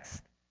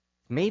text.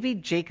 Maybe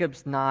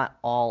Jacob's not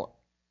all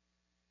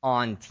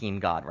on Team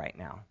God right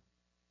now.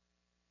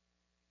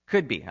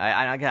 Could be.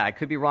 I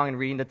could be wrong in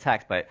reading the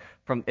text, but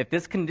if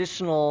this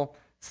conditional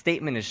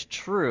statement is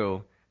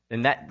true,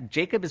 then that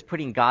Jacob is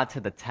putting God to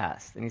the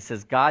test. And he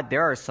says, God,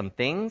 there are some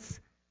things.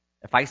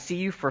 If I see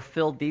you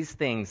fulfill these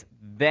things,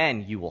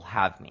 then you will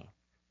have me.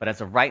 But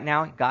as of right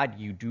now, God,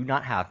 you do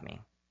not have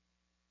me.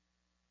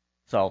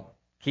 So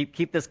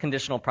keep this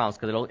conditional promise,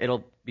 because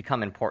it'll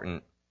become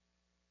important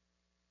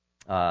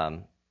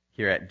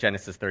here at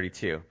Genesis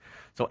 32.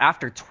 So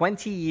after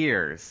 20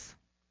 years,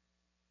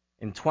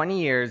 In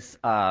 20 years,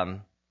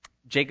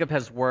 Jacob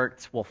has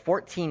worked,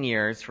 14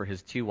 years for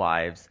his 2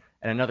 wives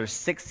and another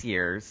 6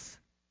 years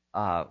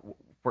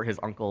for his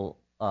uncle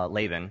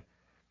Laban.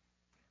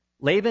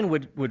 Laban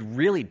would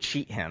really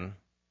cheat him,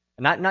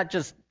 not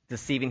just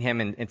deceiving him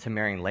into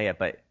marrying Leah,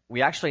 but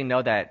we actually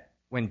know that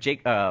when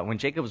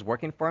Jacob was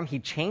working for him, he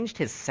changed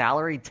his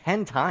salary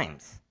 10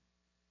 times.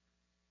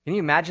 Can you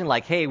imagine,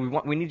 like, hey,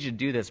 we need you to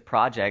do this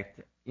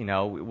project,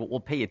 we'll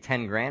pay you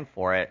 10 grand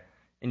for it,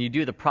 and you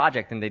do the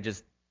project and they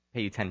just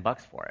pay you $10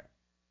 for it.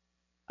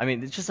 I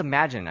mean, just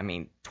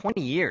imagine,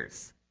 20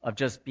 years of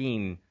just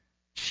being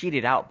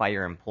cheated out by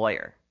your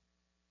employer,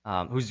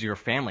 who's your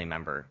family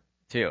member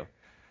too.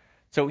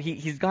 So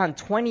he's gone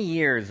 20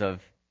 years of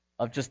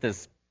just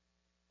this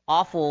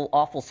awful,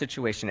 awful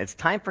situation. It's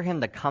time for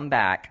him to come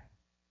back.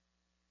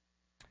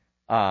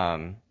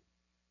 And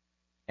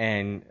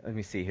let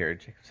me see here.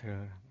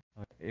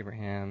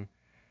 Abraham.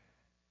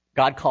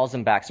 God calls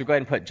him back. So go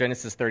ahead and put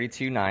Genesis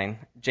 32:9.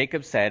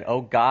 Jacob said,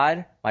 "O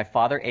God, my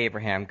father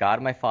Abraham, God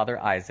of my father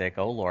Isaac,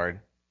 O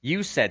Lord,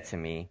 you said to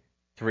me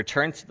to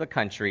return to the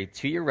country,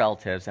 to your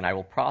relatives, and I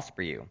will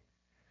prosper you."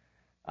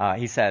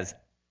 He says,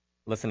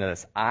 listen to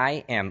this,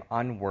 "I am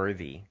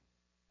unworthy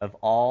of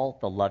all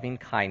the loving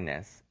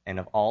kindness and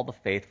of all the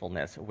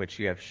faithfulness which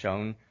you have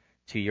shown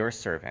to your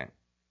servant.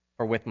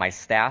 For with my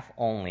staff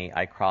only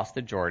I crossed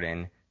the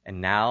Jordan, and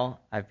now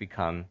I've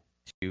become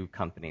 2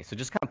 companies." So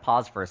just kind of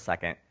pause for a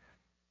second.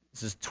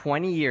 This is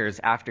 20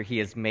 years after he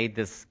has made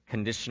this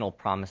conditional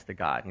promise to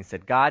God. And he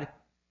said, "God,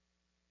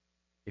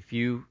 if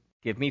you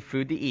give me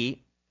food to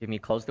eat, give me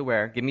clothes to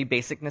wear, give me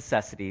basic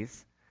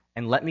necessities,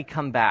 and let me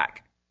come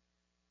back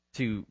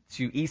to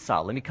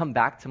Esau, let me come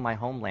back to my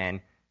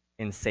homeland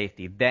in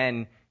safety,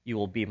 then you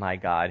will be my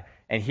God."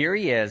 And here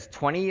he is,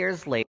 20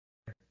 years later.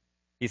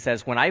 He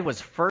says, "When I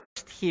was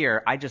first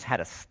here, I just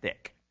had a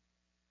stick.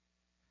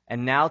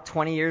 And now,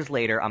 20 years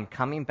later, I'm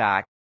coming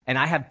back, and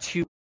I have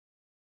two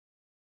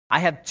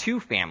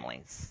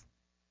families."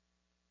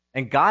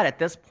 And God, at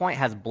this point,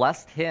 has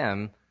blessed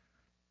him.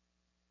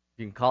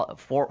 You can call it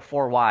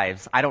four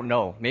wives. I don't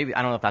know. I don't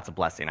know if that's a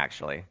blessing,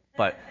 actually.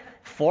 But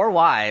 4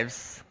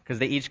 wives, because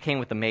they each came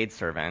with a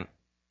maidservant,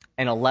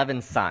 and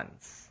 11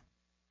 sons.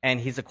 And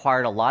he's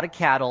acquired a lot of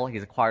cattle.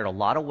 He's acquired a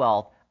lot of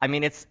wealth.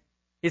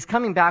 He's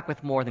coming back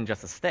with more than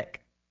just a stick.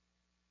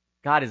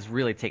 God is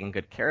really taking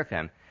good care of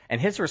him.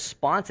 And his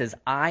response is,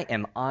 "I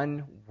am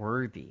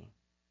unworthy."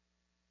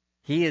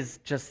 He is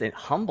just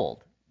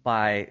humbled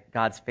by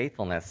God's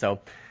faithfulness.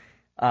 So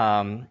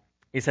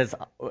he says,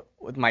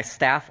 "With my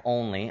staff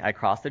only, I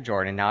crossed the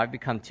Jordan. Now I've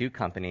become 2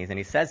 companies." And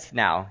he says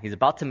now, he's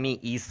about to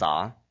meet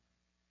Esau.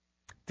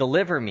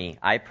 "Deliver me,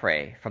 I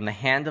pray, from the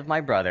hand of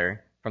my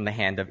brother, from the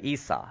hand of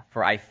Esau,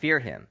 for I fear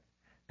him,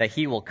 that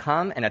he will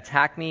come and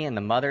attack me and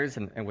the mothers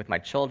and with my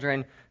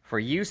children. For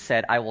you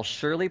said, I will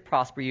surely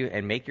prosper you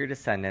and make your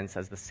descendants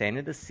as the sand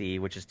of the sea,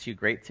 which is too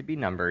great to be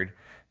numbered."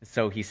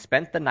 So he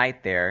spent the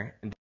night there,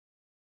 and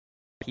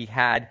he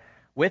had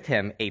with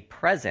him a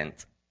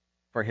present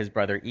for his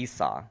brother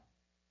Esau.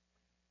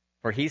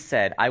 For he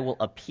said, "I will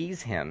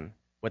appease him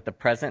with the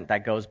present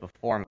that goes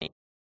before me,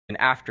 and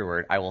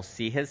afterward I will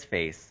see his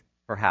face.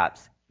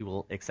 Perhaps he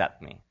will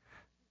accept me."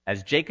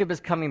 As Jacob is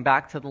coming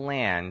back to the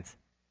land,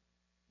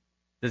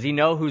 does he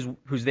know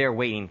who's there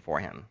waiting for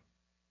him?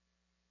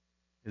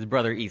 His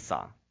brother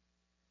Esau.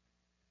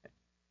 And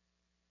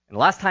the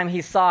last time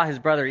he saw his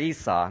brother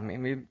Esau,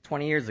 maybe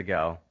 20 years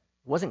ago,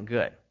 it wasn't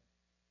good.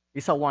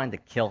 Esau wanted to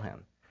kill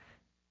him.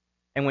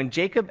 And when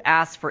Jacob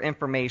asks for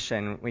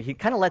information, he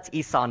kind of lets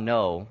Esau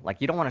know,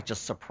 like, you don't want to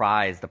just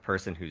surprise the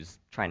person who's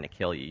trying to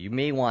kill you. You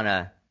may want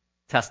to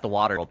test the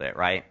water a little bit,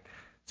 right?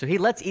 So he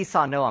lets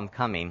Esau know, "I'm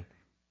coming."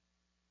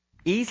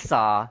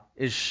 Esau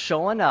is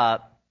showing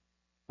up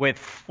with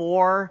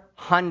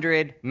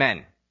 400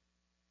 men.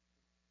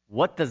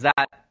 What does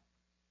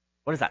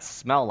that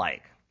smell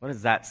like? What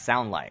does that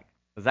sound like?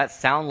 Does that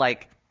sound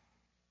like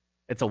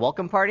it's a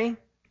welcome party?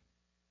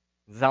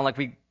 Does it sound like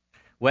we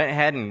went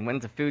ahead and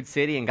went to Food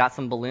City and got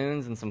some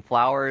balloons and some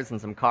flowers and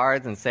some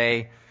cards and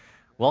say,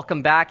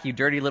 "Welcome back, you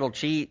dirty little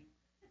cheat"?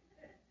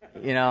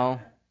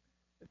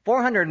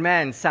 400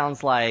 men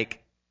sounds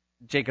like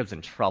Jacob's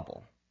in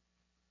trouble.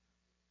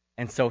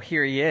 And so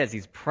here he is.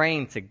 He's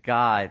praying to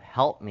God,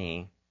 "Help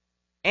me."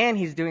 And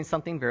he's doing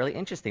something very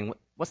interesting.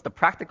 What's the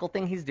practical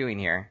thing he's doing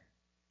here?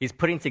 He's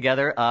putting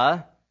together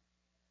a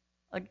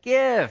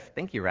gift.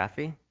 Thank you,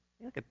 Rafi.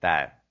 Look at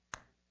that.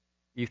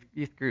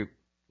 Youth group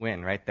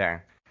win right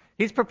there.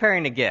 He's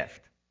preparing a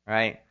gift,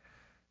 right?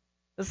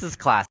 This is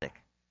classic,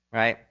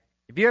 right?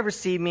 If you ever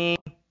see me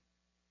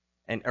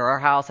or our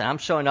house and I'm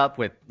showing up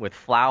with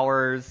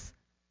flowers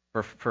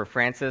for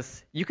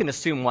Francis, you can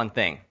assume one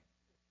thing.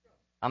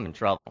 I'm in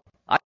trouble.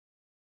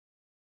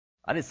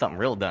 I did something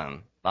real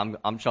dumb.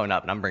 I'm showing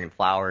up and I'm bringing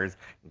flowers,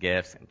 and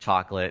gifts, and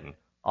chocolate, and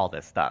all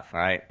this stuff. All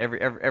right,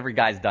 every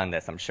guy's done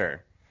this, I'm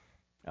sure,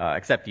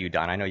 except you,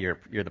 Don. I know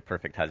you're the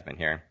perfect husband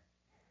here.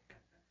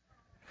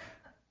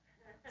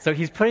 So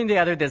he's putting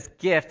together this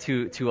gift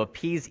to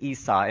appease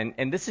Esau,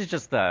 and this is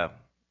just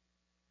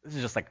this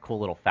is just like a cool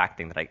little fact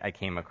thing that I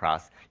came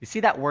across. You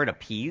see that word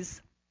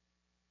appease?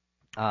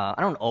 I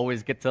don't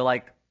always get to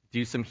like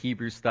do some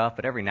Hebrew stuff,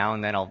 but every now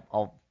and then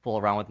I'll fool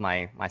around with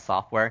my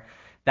software.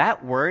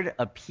 That word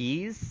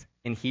appease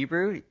in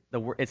Hebrew,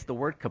 it's the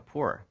word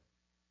kippur.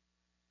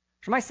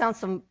 Which might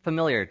sound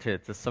familiar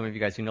to some of you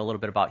guys who know a little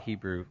bit about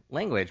Hebrew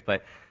language,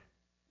 but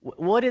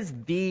what is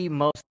the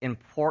most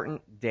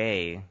important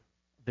day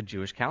of the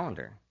Jewish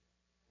calendar?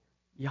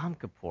 Yom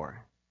Kippur.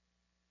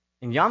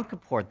 In Yom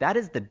Kippur, that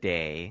is the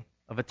day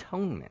of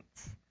atonement.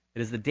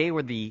 It is the day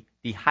where the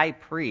high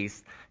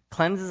priest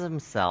cleanses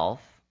himself,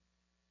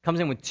 comes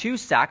in with two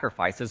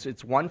sacrifices.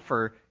 It's one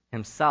for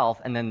himself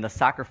and then the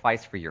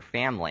sacrifice for your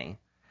family.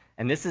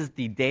 And this is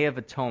the Day of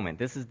Atonement.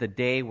 This is the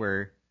day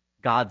where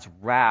God's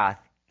wrath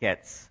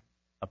gets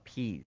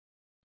appeased.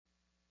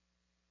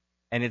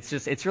 And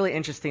it's really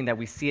interesting that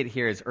we see it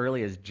here as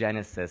early as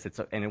Genesis.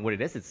 And what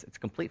it is, it's a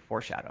complete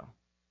foreshadow.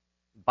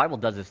 The Bible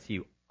does this to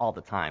you all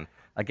the time.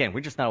 Again, we're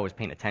just not always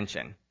paying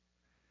attention.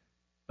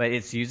 But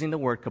it's using the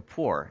word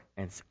kippur,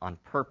 and it's on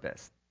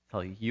purpose. To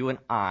tell you and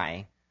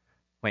I,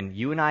 when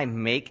you and I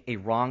make a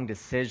wrong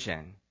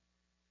decision,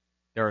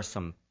 there are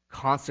some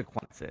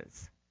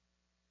consequences.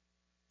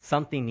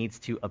 Something needs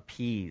to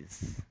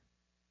appease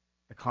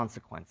the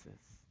consequences.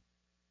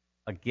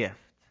 A gift,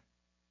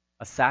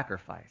 a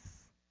sacrifice.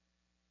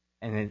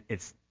 And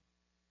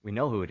we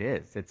know who it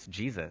is. It's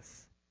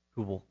Jesus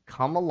who will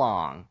come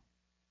along,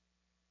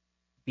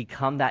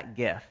 become that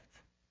gift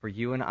for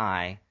you and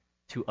I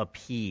to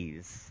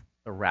appease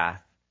the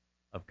wrath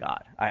of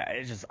God.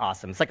 It's just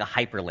awesome. It's like a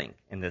hyperlink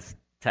in this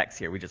text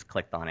here. We just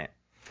clicked on it.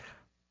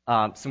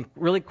 Some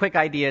really quick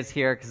ideas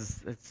here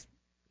because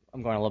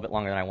I'm going a little bit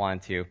longer than I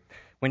wanted to.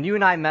 When you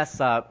and I mess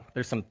up,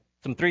 there's some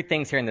three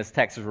things here in this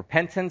text. There's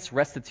repentance,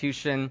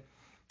 restitution,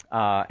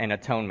 and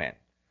atonement.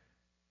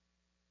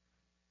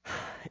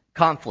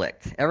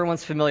 Conflict.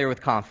 Everyone's familiar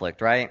with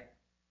conflict, right?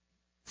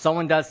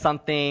 Someone does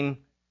something,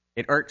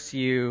 it irks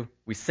you,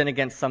 we sin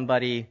against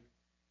somebody,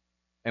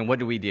 and what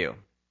do?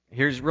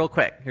 Here's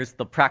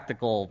the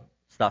practical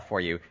stuff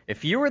for you.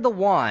 If you were the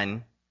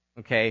one,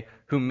 okay,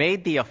 who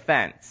made the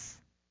offense,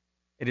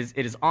 it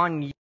is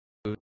on you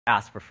to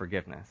ask for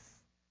forgiveness.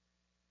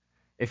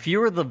 If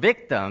you were the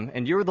victim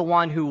and you were the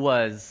one who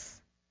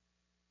was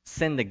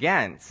sinned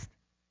against,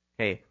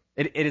 okay,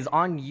 it is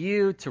on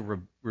you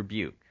to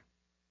rebuke.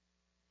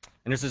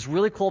 And there's this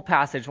really cool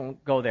passage, I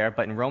won't go there,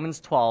 but in Romans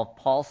 12,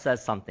 Paul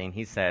says something.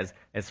 He says,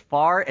 as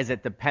far as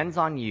it depends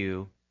on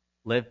you,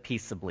 live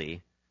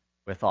peaceably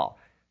with all.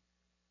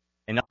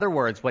 In other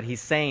words, what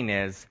he's saying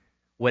is,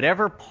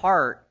 whatever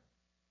part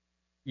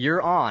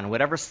you're on,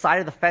 whatever side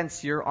of the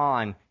fence you're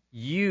on,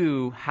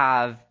 you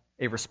have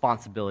a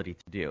responsibility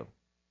to do.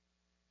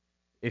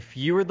 If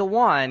you were the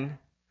one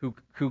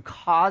who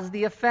caused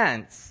the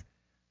offense,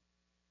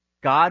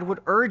 God would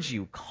urge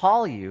you,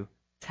 call you,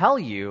 tell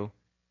you,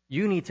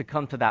 you need to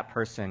come to that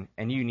person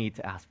and you need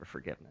to ask for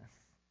forgiveness.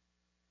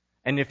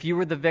 And if you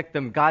were the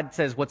victim, God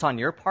says, what's on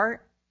your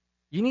part?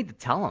 You need to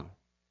tell them.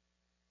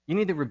 You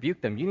need to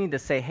rebuke them. You need to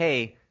say,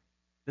 hey,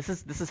 this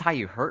is how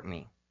you hurt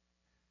me.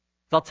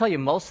 So I'll tell you,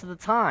 most of the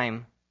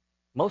time,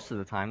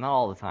 not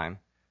all the time,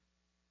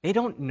 they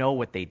don't know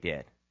what they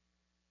did.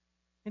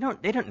 They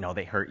don't know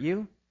they hurt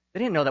you. They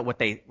didn't know that what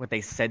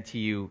they said to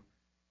you,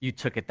 you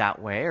took it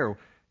that way, or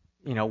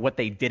what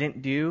they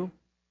didn't do.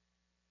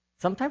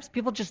 Sometimes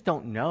people just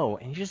don't know,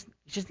 and you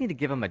just need to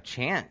give them a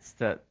chance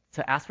to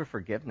ask for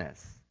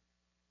forgiveness.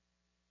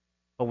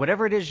 But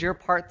whatever it is your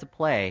part to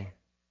play,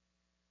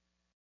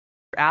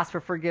 ask for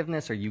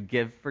forgiveness or you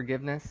give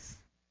forgiveness.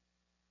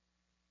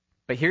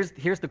 But here's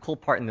the cool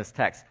part in this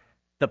text.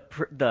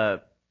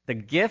 The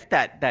gift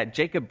that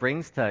Jacob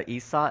brings to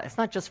Esau, it's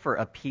not just for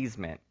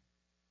appeasement,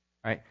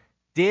 right?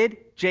 Did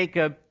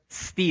Jacob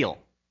steal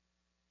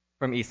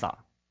from Esau?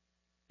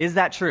 Is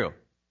that true?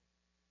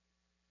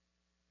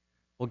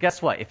 Well,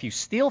 guess what? If you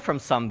steal from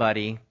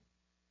somebody,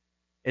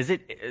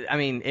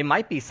 it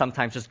might be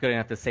sometimes just good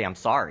enough to say, I'm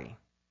sorry.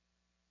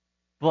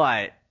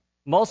 But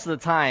most of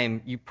the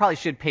time, you probably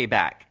should pay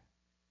back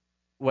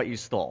what you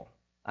stole.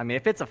 I mean,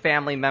 if it's a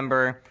family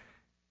member,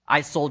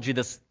 I sold you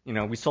this,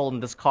 we sold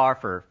them this car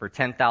for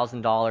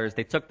 $10,000.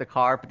 They took the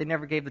car, but they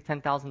never gave the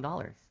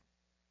 $10,000.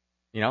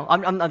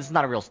 This is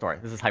not a real story.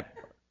 This is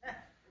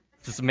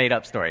it's just a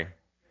made-up story,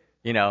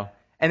 And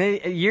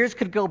then years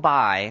could go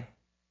by,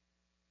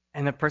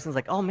 and the person's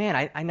like, oh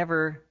man, I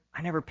never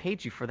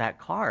paid you for that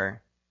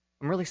car.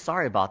 I'm really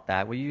sorry about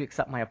that. Will you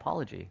accept my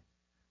apology?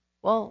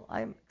 Well,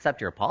 I accept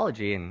your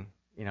apology, and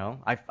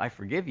I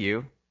forgive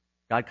you.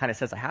 God kind of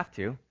says I have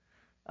to.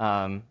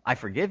 I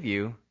forgive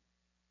you,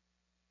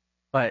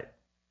 but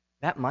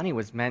that money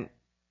was meant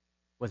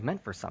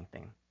for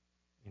something.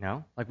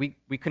 Like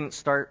we couldn't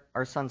start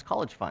our son's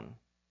college fund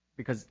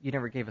because you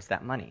never gave us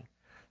that money.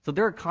 So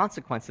there are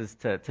consequences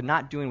to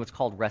not doing what's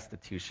called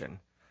restitution.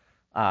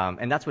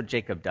 And that's what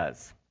Jacob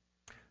does.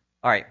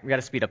 All right, we got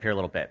to speed up here a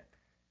little bit.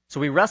 So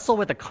we wrestle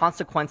with the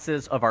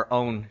consequences of our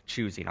own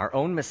choosing, our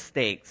own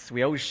mistakes.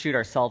 We always shoot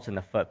ourselves in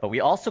the foot, but we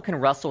also can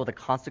wrestle with the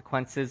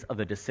consequences of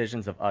the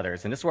decisions of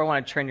others. And this is where I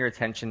want to turn your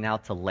attention now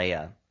to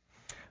Leah.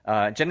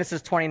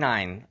 Genesis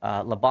 29,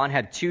 Laban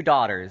had 2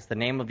 daughters. The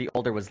name of the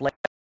older was Leah.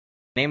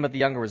 The name of the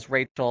younger was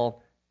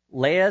Rachel.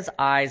 Leah's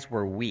eyes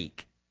were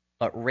weak,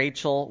 but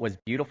Rachel was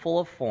beautiful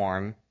of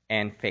form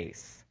and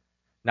face.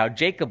 Now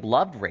Jacob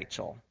loved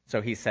Rachel,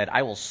 so he said,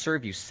 I will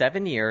serve you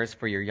 7 years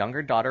for your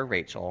younger daughter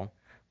Rachel.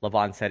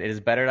 Laban said, it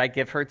is better that I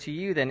give her to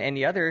you than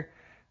any other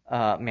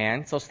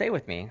man, so stay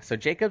with me. So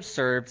Jacob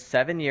served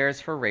 7 years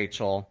for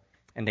Rachel,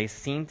 and they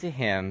seemed to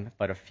him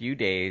but a few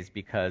days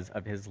because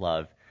of his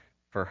love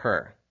for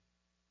her.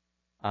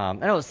 I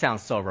know it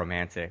sounds so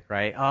romantic,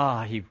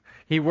 right?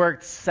 He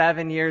worked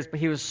 7 years, but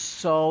he was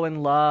so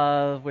in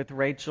love with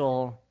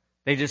Rachel.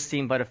 They just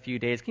seemed but a few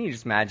days. Can you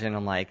just imagine?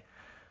 I'm like,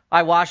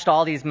 I washed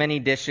all these many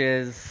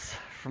dishes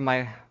for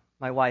my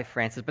wife,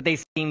 Frances, but they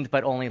seemed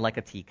but only like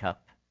a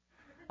teacup.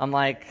 I'm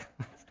like,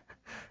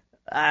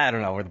 I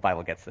don't know where the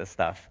Bible gets this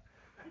stuff.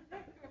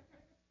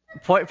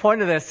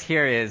 Point of this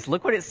here is,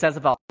 look what it says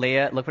about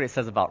Leah, look what it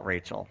says about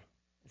Rachel.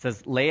 It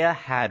says, Leah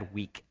had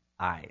weak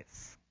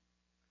eyes.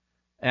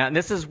 And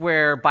this is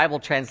where Bible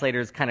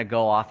translators kind of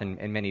go off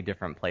in many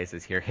different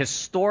places here.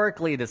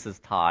 Historically, this is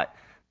taught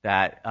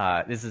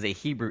that this is a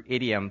Hebrew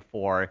idiom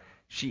for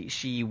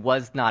she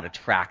was not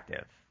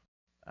attractive.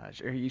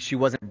 She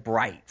wasn't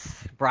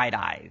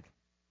bright-eyed.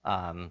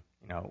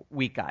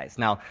 Weak eyes.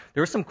 Now,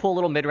 there were some cool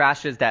little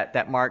midrashes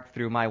that Mark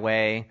threw my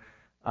way,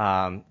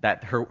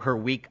 that her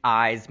weak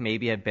eyes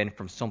maybe had been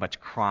from so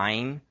much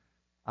crying.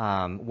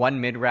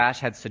 One midrash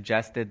had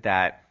suggested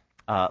that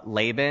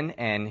Laban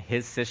and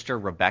his sister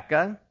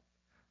Rebekah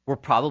were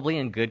probably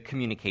in good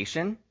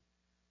communication,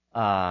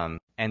 and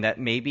that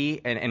maybe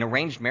and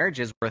arranged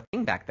marriages were a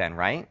thing back then,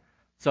 right?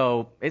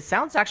 So it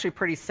sounds actually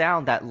pretty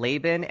sound that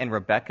Laban and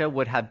Rebekah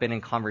would have been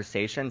in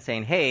conversation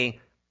saying, hey,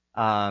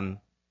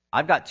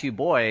 I've got 2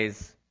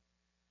 boys,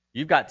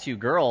 you've got 2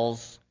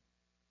 girls,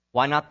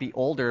 why not the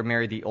older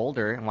marry the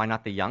older, and why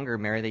not the younger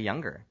marry the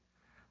younger?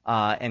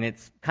 And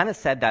it's kind of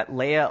said that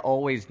Leah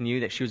always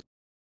knew that she was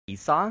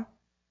Esau,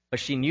 but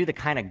she knew the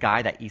kind of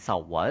guy that Esau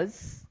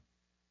was,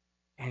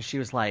 and she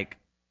was like,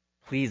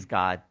 please,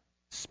 God,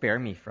 spare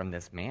me from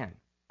this man.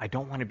 I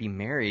don't want to be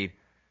married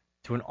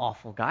to an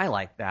awful guy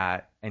like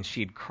that. And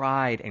she'd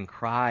cried and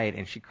cried,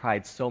 and she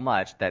cried so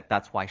much that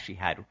that's why she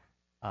had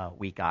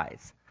weak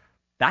eyes.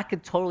 That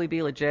could totally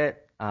be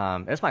legit.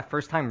 It was my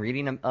first time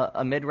reading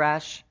a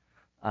midrash,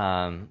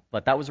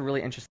 but that was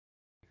really interesting.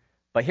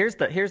 But here's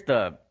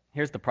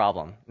the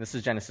problem. This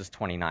is Genesis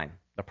 29.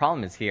 The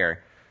problem is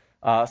here.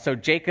 So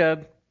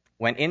Jacob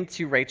went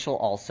into Rachel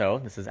also.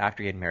 This is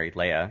after he had married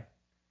Leah.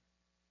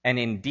 And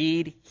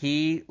indeed,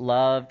 he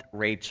loved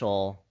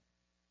Rachel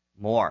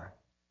more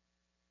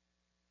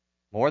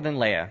than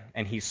Leah.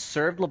 And he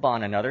served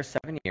Laban another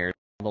 7 years.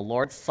 The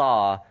Lord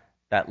saw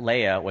that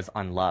Leah was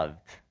unloved.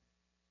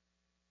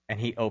 And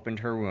he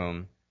opened her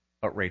womb,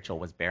 but Rachel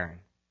was barren.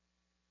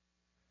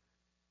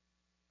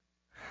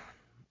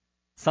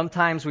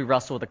 Sometimes we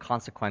wrestle with the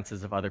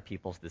consequences of other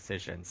people's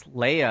decisions.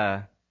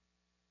 Leah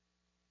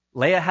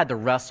had to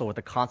wrestle with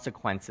the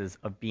consequences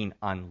of being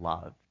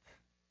unloved.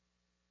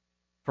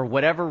 For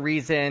whatever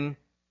reason,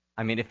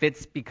 I mean, if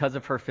it's because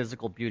of her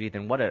physical beauty,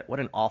 then what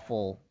an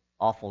awful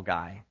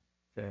guy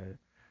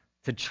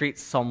to treat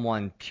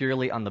someone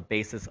purely on the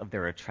basis of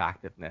their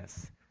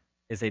attractiveness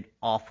is an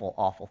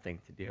awful thing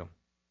to do.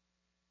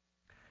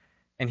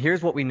 And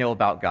here's what we know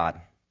about God.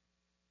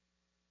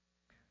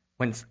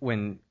 When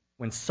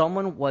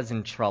someone was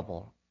in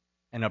trouble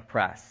and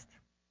oppressed,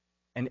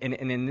 and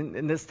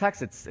in this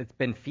text it's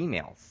been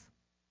females.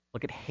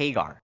 Look at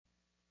Hagar.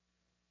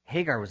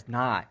 Hagar was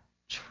not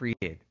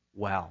treated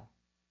well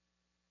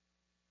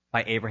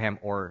by Abraham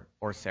or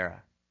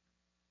Sarah.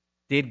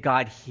 Did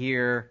God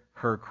hear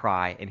her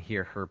cry and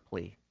hear her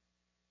plea?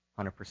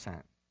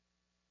 100%.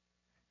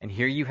 And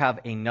here you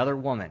have another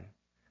woman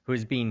who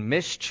is being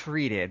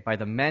mistreated by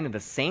the men of the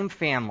same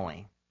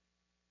family,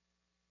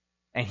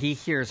 and he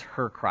hears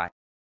her cry.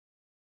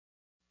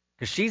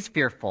 Because she's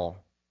fearful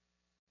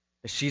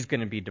that she's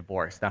going to be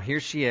divorced. Now here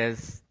she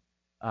is.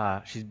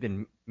 She's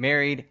been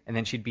married, and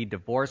then she'd be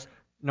divorced.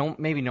 No,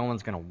 maybe no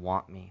one's going to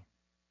want me.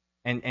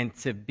 And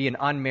to be an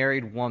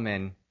unmarried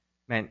woman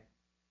meant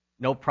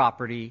no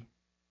property,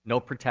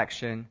 no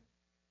protection,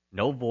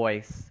 no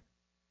voice.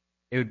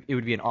 It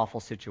would be an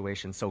awful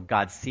situation. So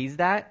God sees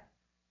that.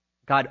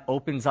 God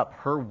opens up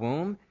her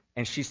womb,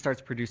 and she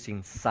starts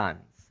producing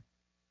sons.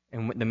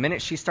 And the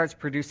minute she starts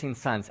producing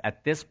sons,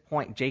 at this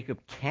point,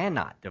 Jacob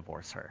cannot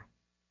divorce her.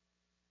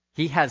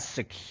 He has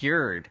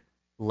secured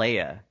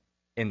Leah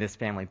in this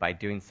family by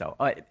doing so.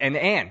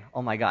 And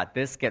oh my God,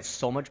 this gets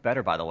so much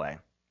better, by the way.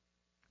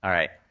 All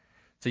right.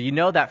 So you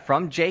know that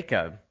from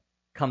Jacob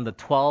come the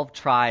 12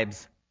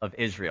 tribes of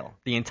Israel.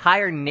 The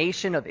entire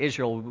nation of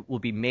Israel will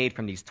be made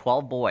from these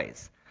 12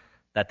 boys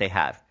that they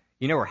have.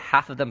 You know where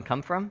half of them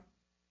come from?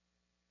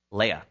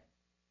 Leah.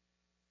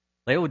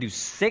 Leah will do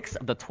 6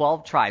 of the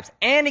 12 tribes,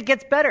 and it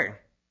gets better.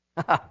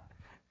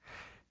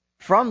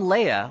 From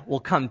Leah will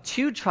come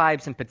two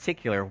tribes in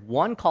particular,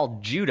 one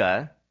called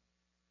Judah,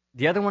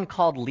 the other one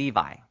called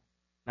Levi.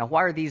 Now,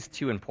 why are these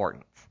two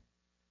important?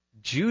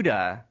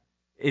 Judah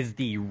is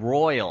the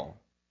royal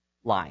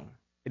line.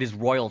 It is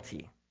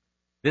royalty.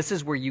 This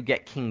is where you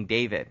get King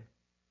David.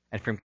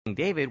 And from King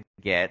David,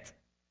 we get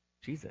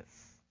Jesus.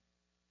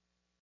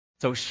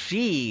 So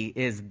she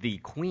is the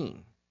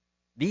queen,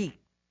 the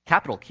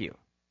capital Q,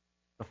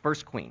 the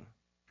first queen.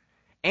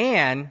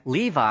 And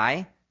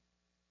Levi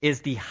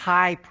is the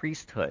high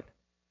priesthood.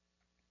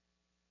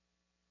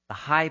 The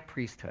high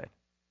priesthood.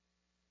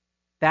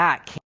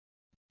 That came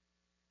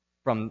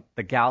from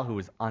the gal who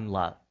was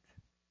unloved,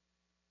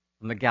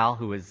 from the gal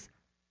who was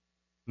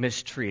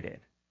mistreated.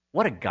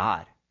 What a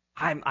God.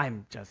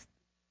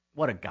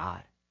 What a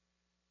God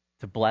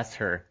to bless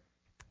her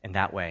in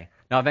that way.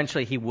 Now,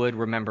 eventually he would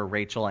remember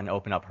Rachel and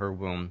open up her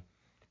womb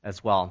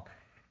as well.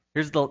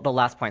 Here's the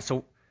last point.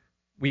 So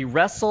we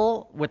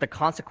wrestle with the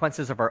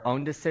consequences of our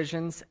own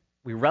decisions.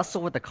 We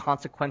wrestle with the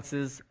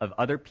consequences of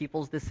other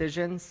people's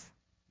decisions.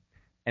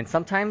 And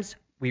sometimes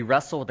we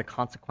wrestle with the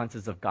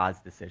consequences of God's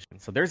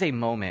decisions. So there's a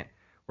moment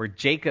where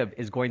Jacob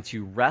is going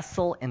to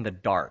wrestle in the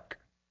dark.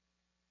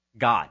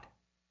 God.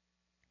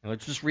 Now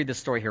let's just read the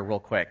story here real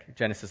quick.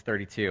 Genesis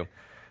 32.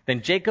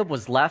 Then Jacob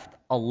was left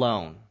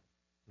alone.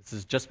 This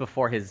is just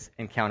before his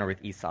encounter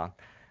with Esau.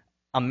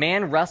 A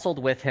man wrestled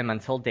with him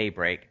until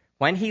daybreak.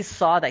 When he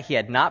saw that he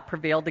had not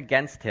prevailed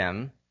against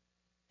him,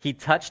 he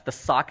touched the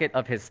socket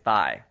of his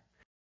thigh.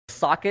 The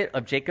socket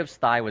of Jacob's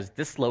thigh was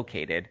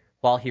dislocated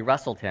while he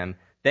wrestled him.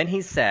 Then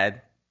he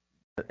said,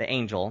 the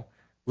angel,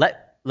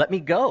 let me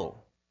go,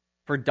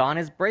 for dawn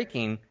is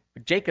breaking.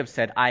 But Jacob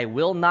said, I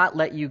will not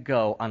let you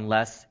go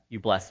unless you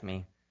bless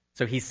me.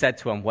 So he said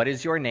to him, what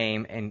is your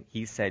name? And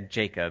he said,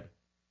 Jacob.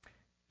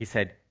 He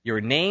said, your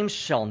name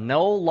shall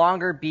no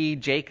longer be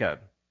Jacob,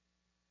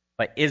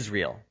 but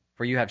Israel,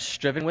 for you have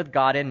striven with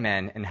God and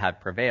men and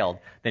have prevailed.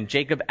 Then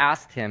Jacob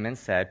asked him and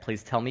said,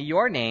 please tell me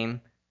your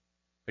name.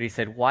 But he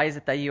said, why is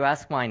it that you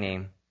ask my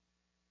name?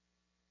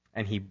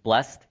 And he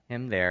blessed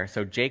him there.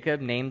 So Jacob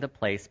named the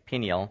place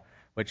Peniel,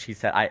 which he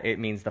said, it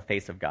means the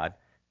face of God.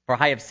 For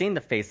I have seen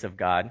the face of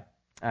God,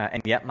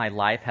 and yet my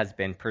life has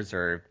been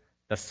preserved.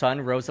 The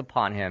sun rose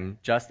upon him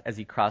just as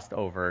he crossed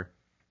over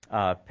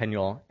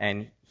Peniel,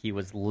 and he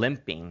was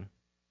limping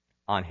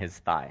on his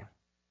thigh.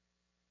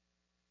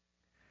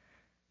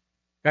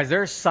 Guys,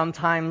 there are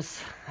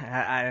sometimes,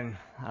 I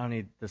don't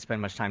need to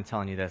spend much time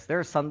telling you this, there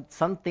are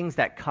some things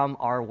that come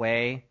our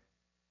way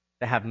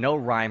that have no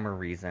rhyme or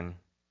reason.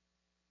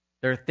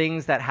 There are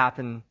things that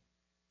happen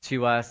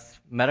to us,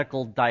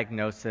 medical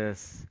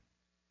diagnosis,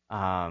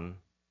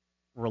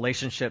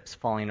 relationships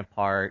falling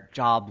apart,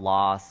 job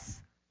loss,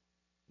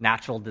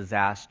 natural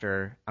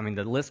disaster. I mean,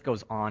 the list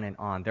goes on and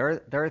on.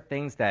 There are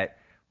things that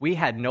we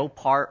had no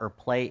part or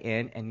play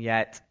in, and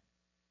yet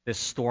this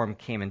storm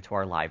came into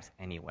our lives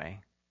anyway.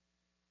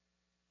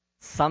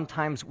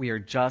 Sometimes we are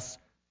just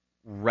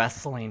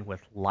wrestling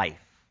with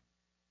life.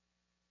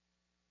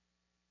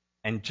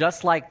 And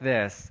just like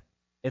this,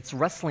 it's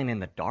wrestling in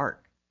the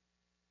dark.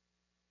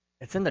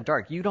 It's in the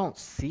dark. You don't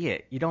see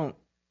it. You don't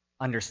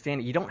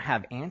understand it. You don't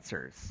have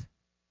answers.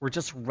 We're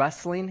just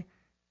wrestling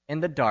in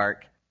the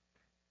dark.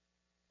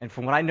 And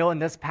from what I know in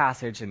this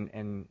passage,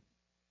 and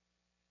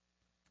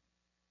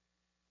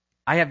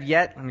I have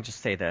yet, let me just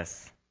say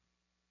this.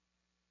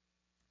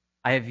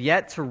 I have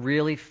yet to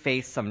really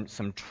face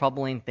some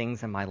troubling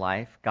things in my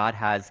life. God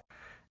has,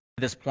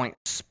 at this point,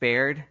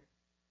 spared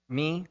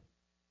me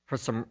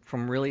from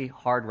really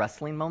hard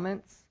wrestling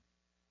moments.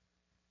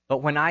 But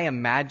when I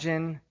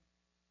imagine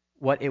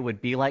what it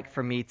would be like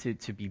for me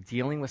to be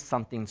dealing with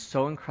something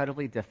so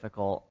incredibly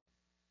difficult,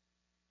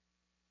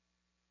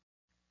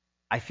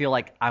 I feel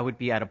like I would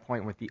be at a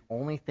point where the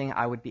only thing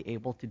I would be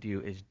able to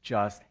do is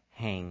just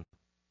hang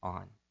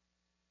on.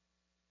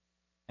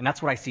 And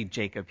that's what I see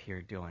Jacob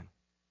here doing.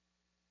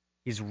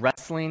 He's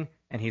wrestling,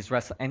 and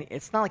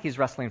it's not like he's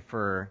wrestling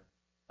for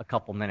a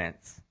couple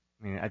minutes.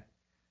 I mean,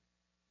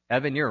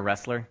 Evan, you're a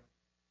wrestler.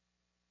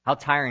 How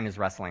tiring is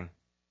wrestling?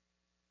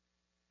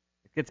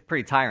 It gets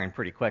pretty tiring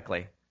pretty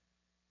quickly.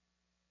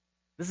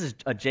 This is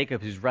a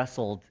Jacob who's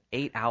wrestled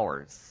 8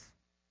 hours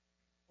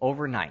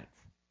overnight.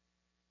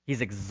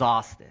 He's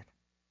exhausted,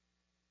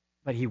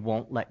 but he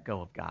won't let go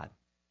of God.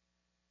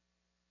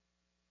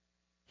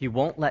 He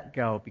won't let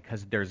go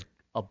because there's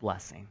a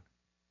blessing,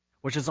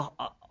 which is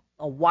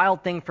a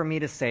wild thing for me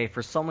to say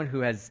for someone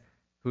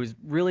who's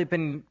really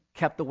been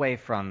kept away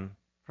from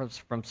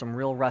some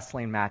real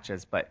wrestling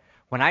matches. But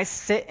when I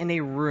sit in a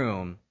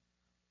room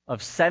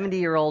of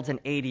 70-year-olds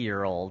and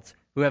 80-year-olds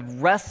who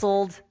have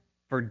wrestled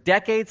for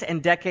decades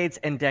and decades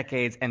and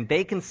decades, and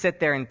they can sit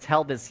there and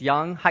tell this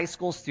young high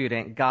school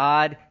student,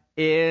 God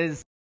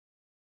is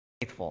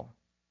faithful.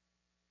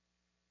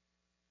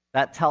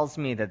 That tells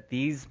me that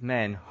these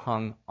men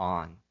hung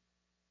on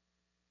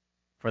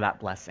for that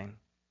blessing.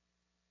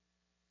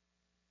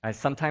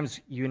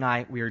 Sometimes you and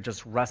I, we are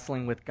just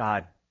wrestling with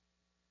God,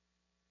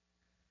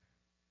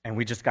 and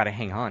we just got to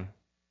hang on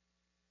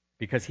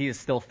because he is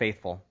still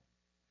faithful.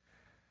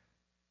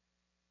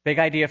 Big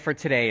idea for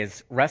today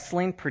is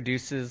wrestling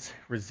produces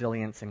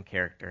resilience and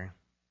character.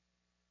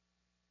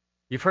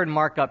 You've heard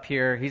Mark up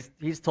here.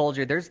 He's told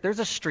you there's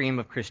a stream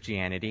of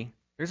Christianity.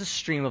 There's a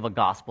stream of a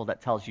gospel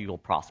that tells you you'll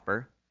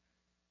prosper.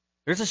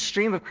 There's a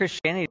stream of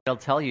Christianity that'll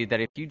tell you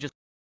that if you just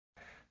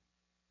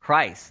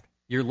Christ,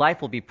 your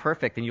life will be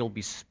perfect and you'll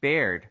be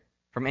spared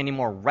from any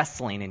more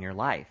wrestling in your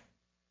life.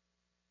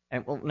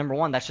 And well, number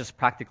one, that's just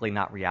practically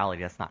not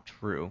reality. That's not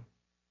true.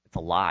 It's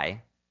a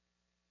lie.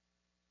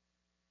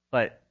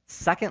 But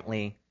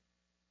secondly,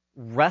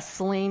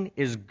 wrestling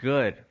is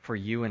good for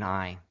you and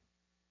I.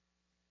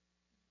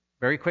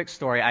 Very quick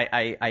story.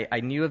 I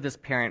knew of this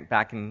parent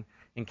back in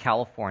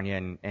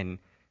California, and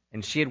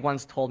she had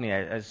once told me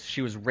as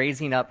she was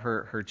raising up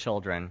her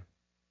children,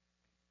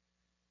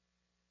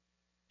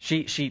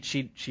 she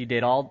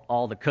did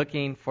all the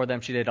cooking for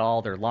them. She did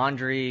all their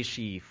laundry.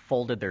 She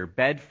folded their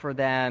bed for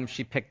them.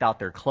 She picked out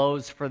their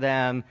clothes for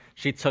them.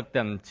 She took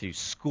them to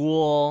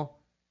school.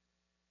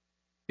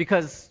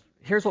 Because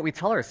here's what we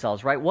tell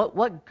ourselves, right?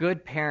 What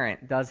good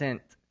parent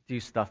doesn't do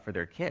stuff for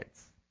their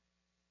kids,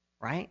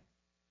 right?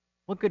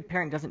 What good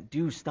parent doesn't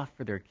do stuff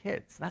for their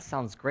kids? That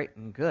sounds great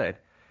and good.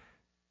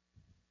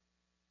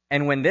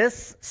 And when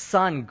this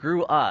son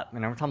grew up,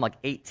 and I'm talking like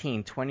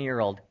 18,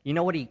 20-year-old, you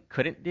know what he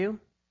couldn't do?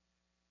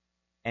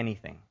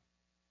 Anything.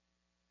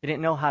 He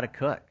didn't know how to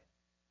cook.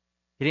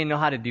 He didn't know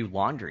how to do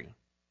laundry.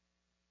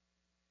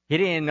 He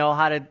didn't know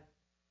how to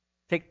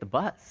take the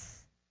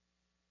bus.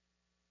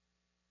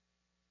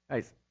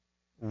 Guys,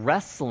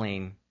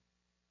 wrestling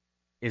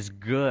is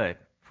good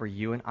for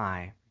you and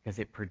I because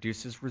it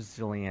produces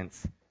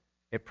resilience.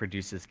 It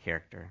produces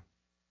character.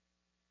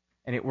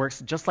 And it works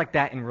just like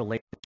that in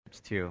relationships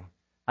too.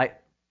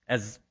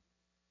 As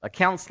a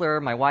counselor,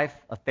 my wife,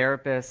 a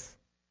therapist,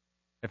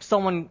 if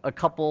a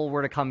couple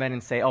were to come in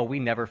and say, oh, we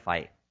never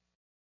fight.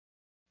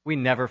 We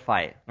never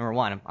fight. Number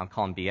one, I'm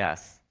calling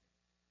BS.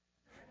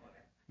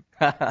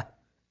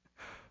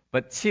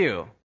 But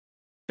two,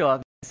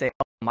 say,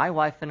 oh, my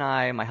wife and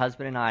I, my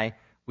husband and I,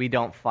 we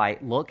don't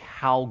fight. Look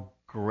how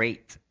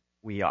great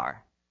we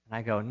are. And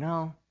I go,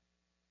 no,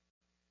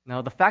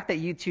 the fact that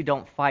you two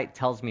don't fight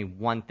tells me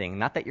one thing.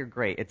 Not that you're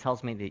great. It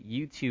tells me that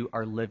you two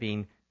are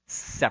living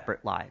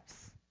separate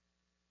lives.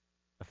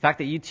 The fact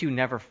that you two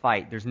never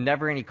fight, there's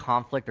never any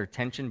conflict or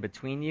tension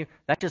between you,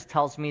 that just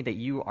tells me that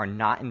you are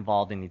not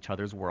involved in each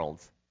other's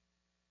worlds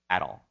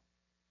at all.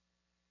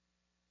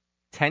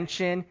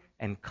 Tension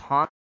and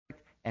conflict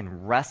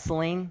and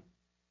wrestling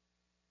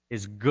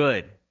is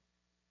good.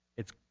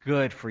 It's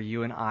good for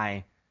you and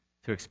I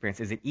to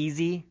experience. Is it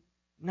easy?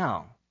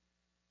 No.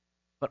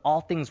 But all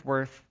things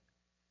worth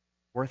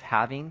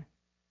having,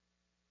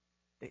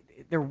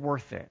 they're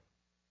worth it.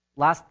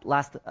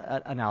 Last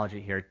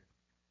analogy here.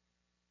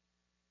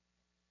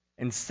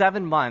 In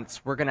 7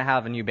 months, we're going to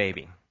have a new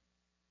baby.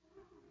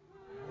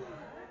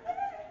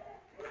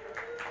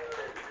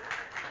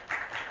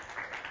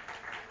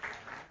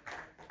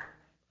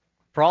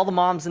 For all the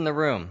moms in the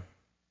room,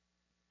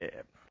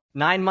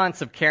 9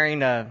 months of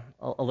carrying a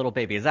little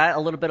baby, is that a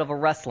little bit of a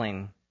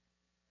wrestling?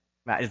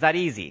 Is that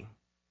easy?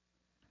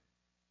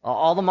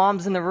 All the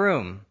moms in the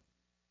room,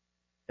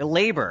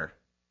 labor,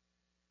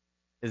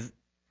 is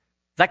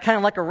that kind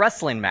of like a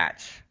wrestling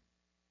match?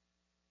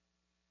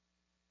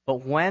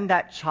 But when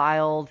that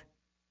child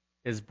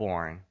is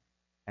born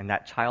and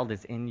that child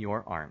is in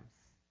your arms,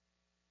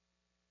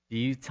 do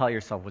you tell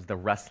yourself, was the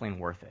wrestling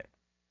worth it?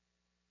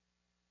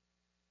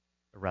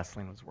 The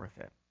wrestling was worth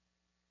it.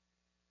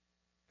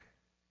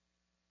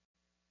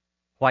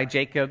 Why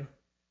Jacob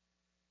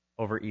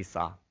over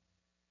Esau?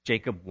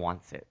 Jacob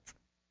wants it.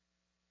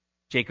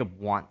 Jacob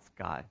wants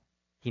God.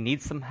 He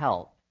needs some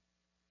help,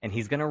 and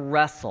he's going to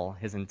wrestle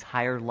his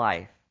entire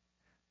life,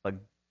 but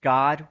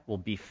God will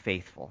be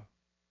faithful.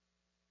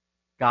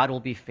 God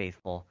will be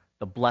faithful.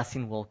 The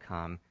blessing will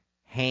come.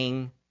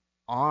 Hang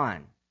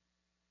on.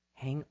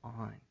 Hang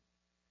on.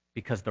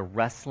 Because the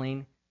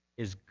wrestling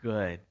is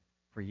good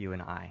for you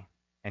and I,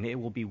 and it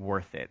will be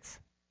worth it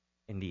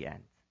in the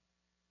end.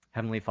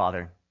 Heavenly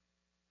Father,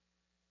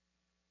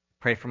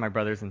 pray for my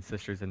brothers and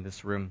sisters in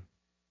this room.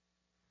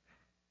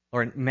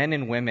 Lord, men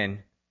and women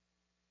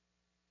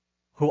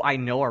who I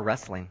know are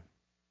wrestling.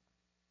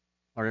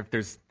 Or if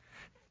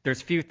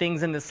there's few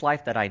things in this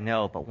life that I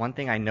know, but one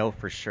thing I know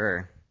for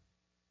sure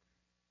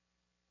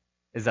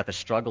is that the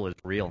struggle is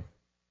real.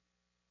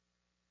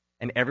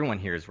 And everyone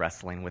here is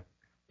wrestling with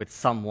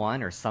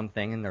someone or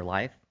something in their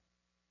life.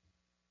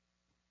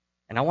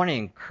 And I want to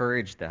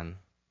encourage them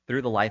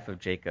through the life of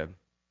Jacob.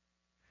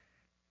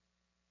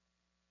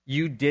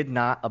 You did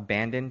not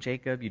abandon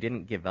Jacob. You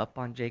didn't give up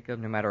on Jacob,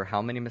 no matter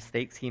how many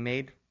mistakes he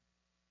made.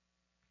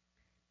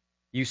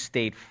 You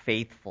stayed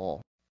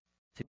faithful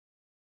to,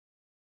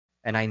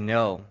 and I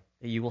know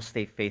that you will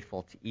stay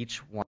faithful to each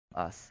one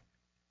of us.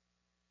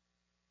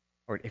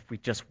 Or if we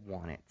just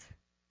want it,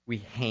 we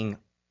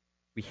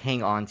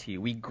hang on to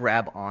you, we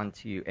grab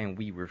onto you, and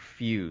we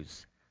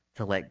refuse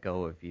to let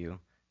go of you,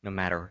 no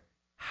matter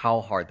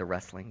how hard the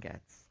wrestling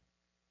gets,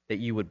 that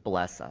you would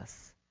bless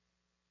us.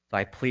 So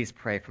I please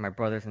pray for my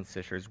brothers and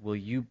sisters, will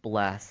you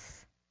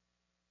bless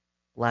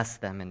Bless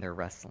them in their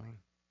wrestling,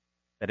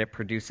 that it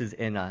produces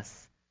in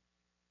us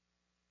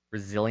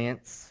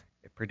resilience,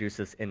 it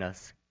produces in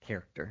us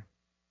character.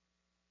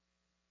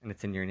 And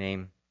it's in your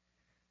name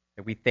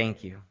that we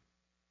thank you,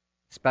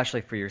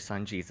 especially for your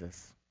son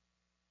Jesus,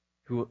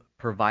 who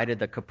provided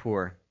the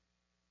Kippur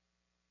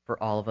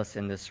for all of us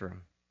in this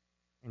room.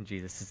 In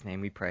Jesus'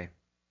 name we pray.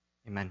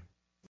 Amen.